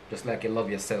 Just like you love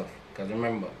yourself. Because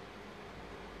remember,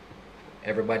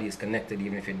 everybody is connected.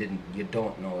 Even if you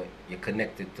don't know it. You're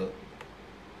connected to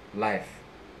life.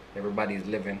 Everybody is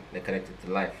living. They're connected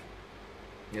to life.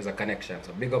 There's a connection.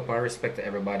 So big up and respect to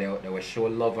everybody out there. We show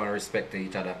love and respect to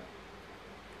each other.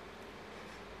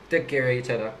 Take care of each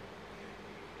other.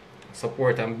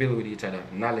 Support and build with each other.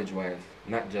 Knowledge wise.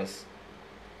 Not just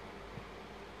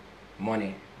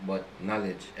money. But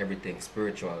knowledge. Everything.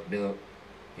 Spiritual. Build.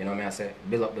 You know what I say?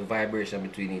 Build up the vibration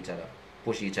between each other.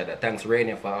 Push each other. Thanks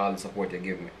Rainier for all the support you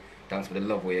give me. Thanks for the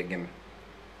love you give me.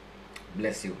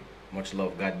 Bless you. Much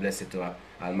love. God bless you to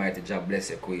Almighty Jah bless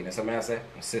you, Queen. That's what I say?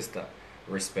 My sister.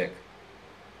 Respect.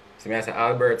 See me I say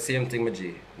Albert, same thing with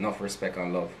G. Enough respect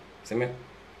and love. See me?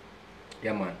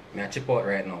 Yeah man. Me I chip out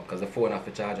right now because the phone have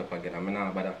to charge up again. I'm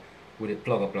not bother with it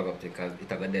plug up thing because it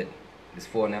got dead. This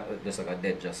phone just like a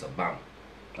dead, just a bam.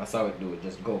 That's how it do it.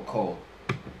 Just go cold.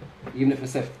 Even if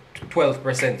it's at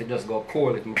 12%, it just go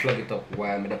cold. It me plug it up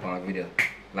while I'm up on a video.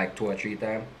 Like 2 or 3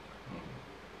 times.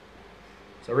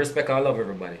 So respect and love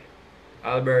everybody.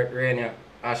 Albert, Rainier,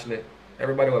 Ashley,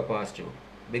 everybody will pass through.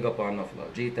 Big up on enough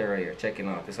love. G-Terra here, checking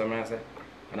out. This is what I say.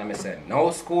 And I'm saying,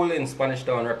 no school in Spanish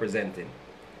Town representing.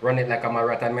 Run it like I'm a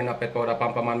rat and me no pet powder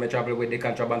pamper man. Me travel with the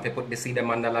contraband to put the seed them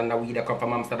on the land. The weed that come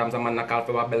from Amsterdam. Some man na call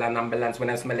for a bell and ambulance.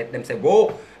 When I smell it, them say,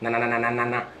 whoa,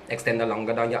 na. Extend the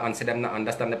longer down your answer them not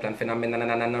understand the plan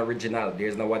phenomenon. Na original.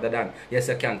 There's no other than. Yes,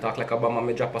 you can talk like a bomb and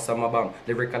me drop a summer bomb.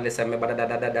 Lyrical listen me bada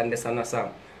da this and a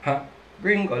song. Huh?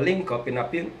 Gringo link up in a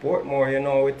pink Portmore, you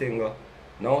know we think.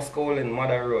 No school in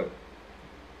Mother Road.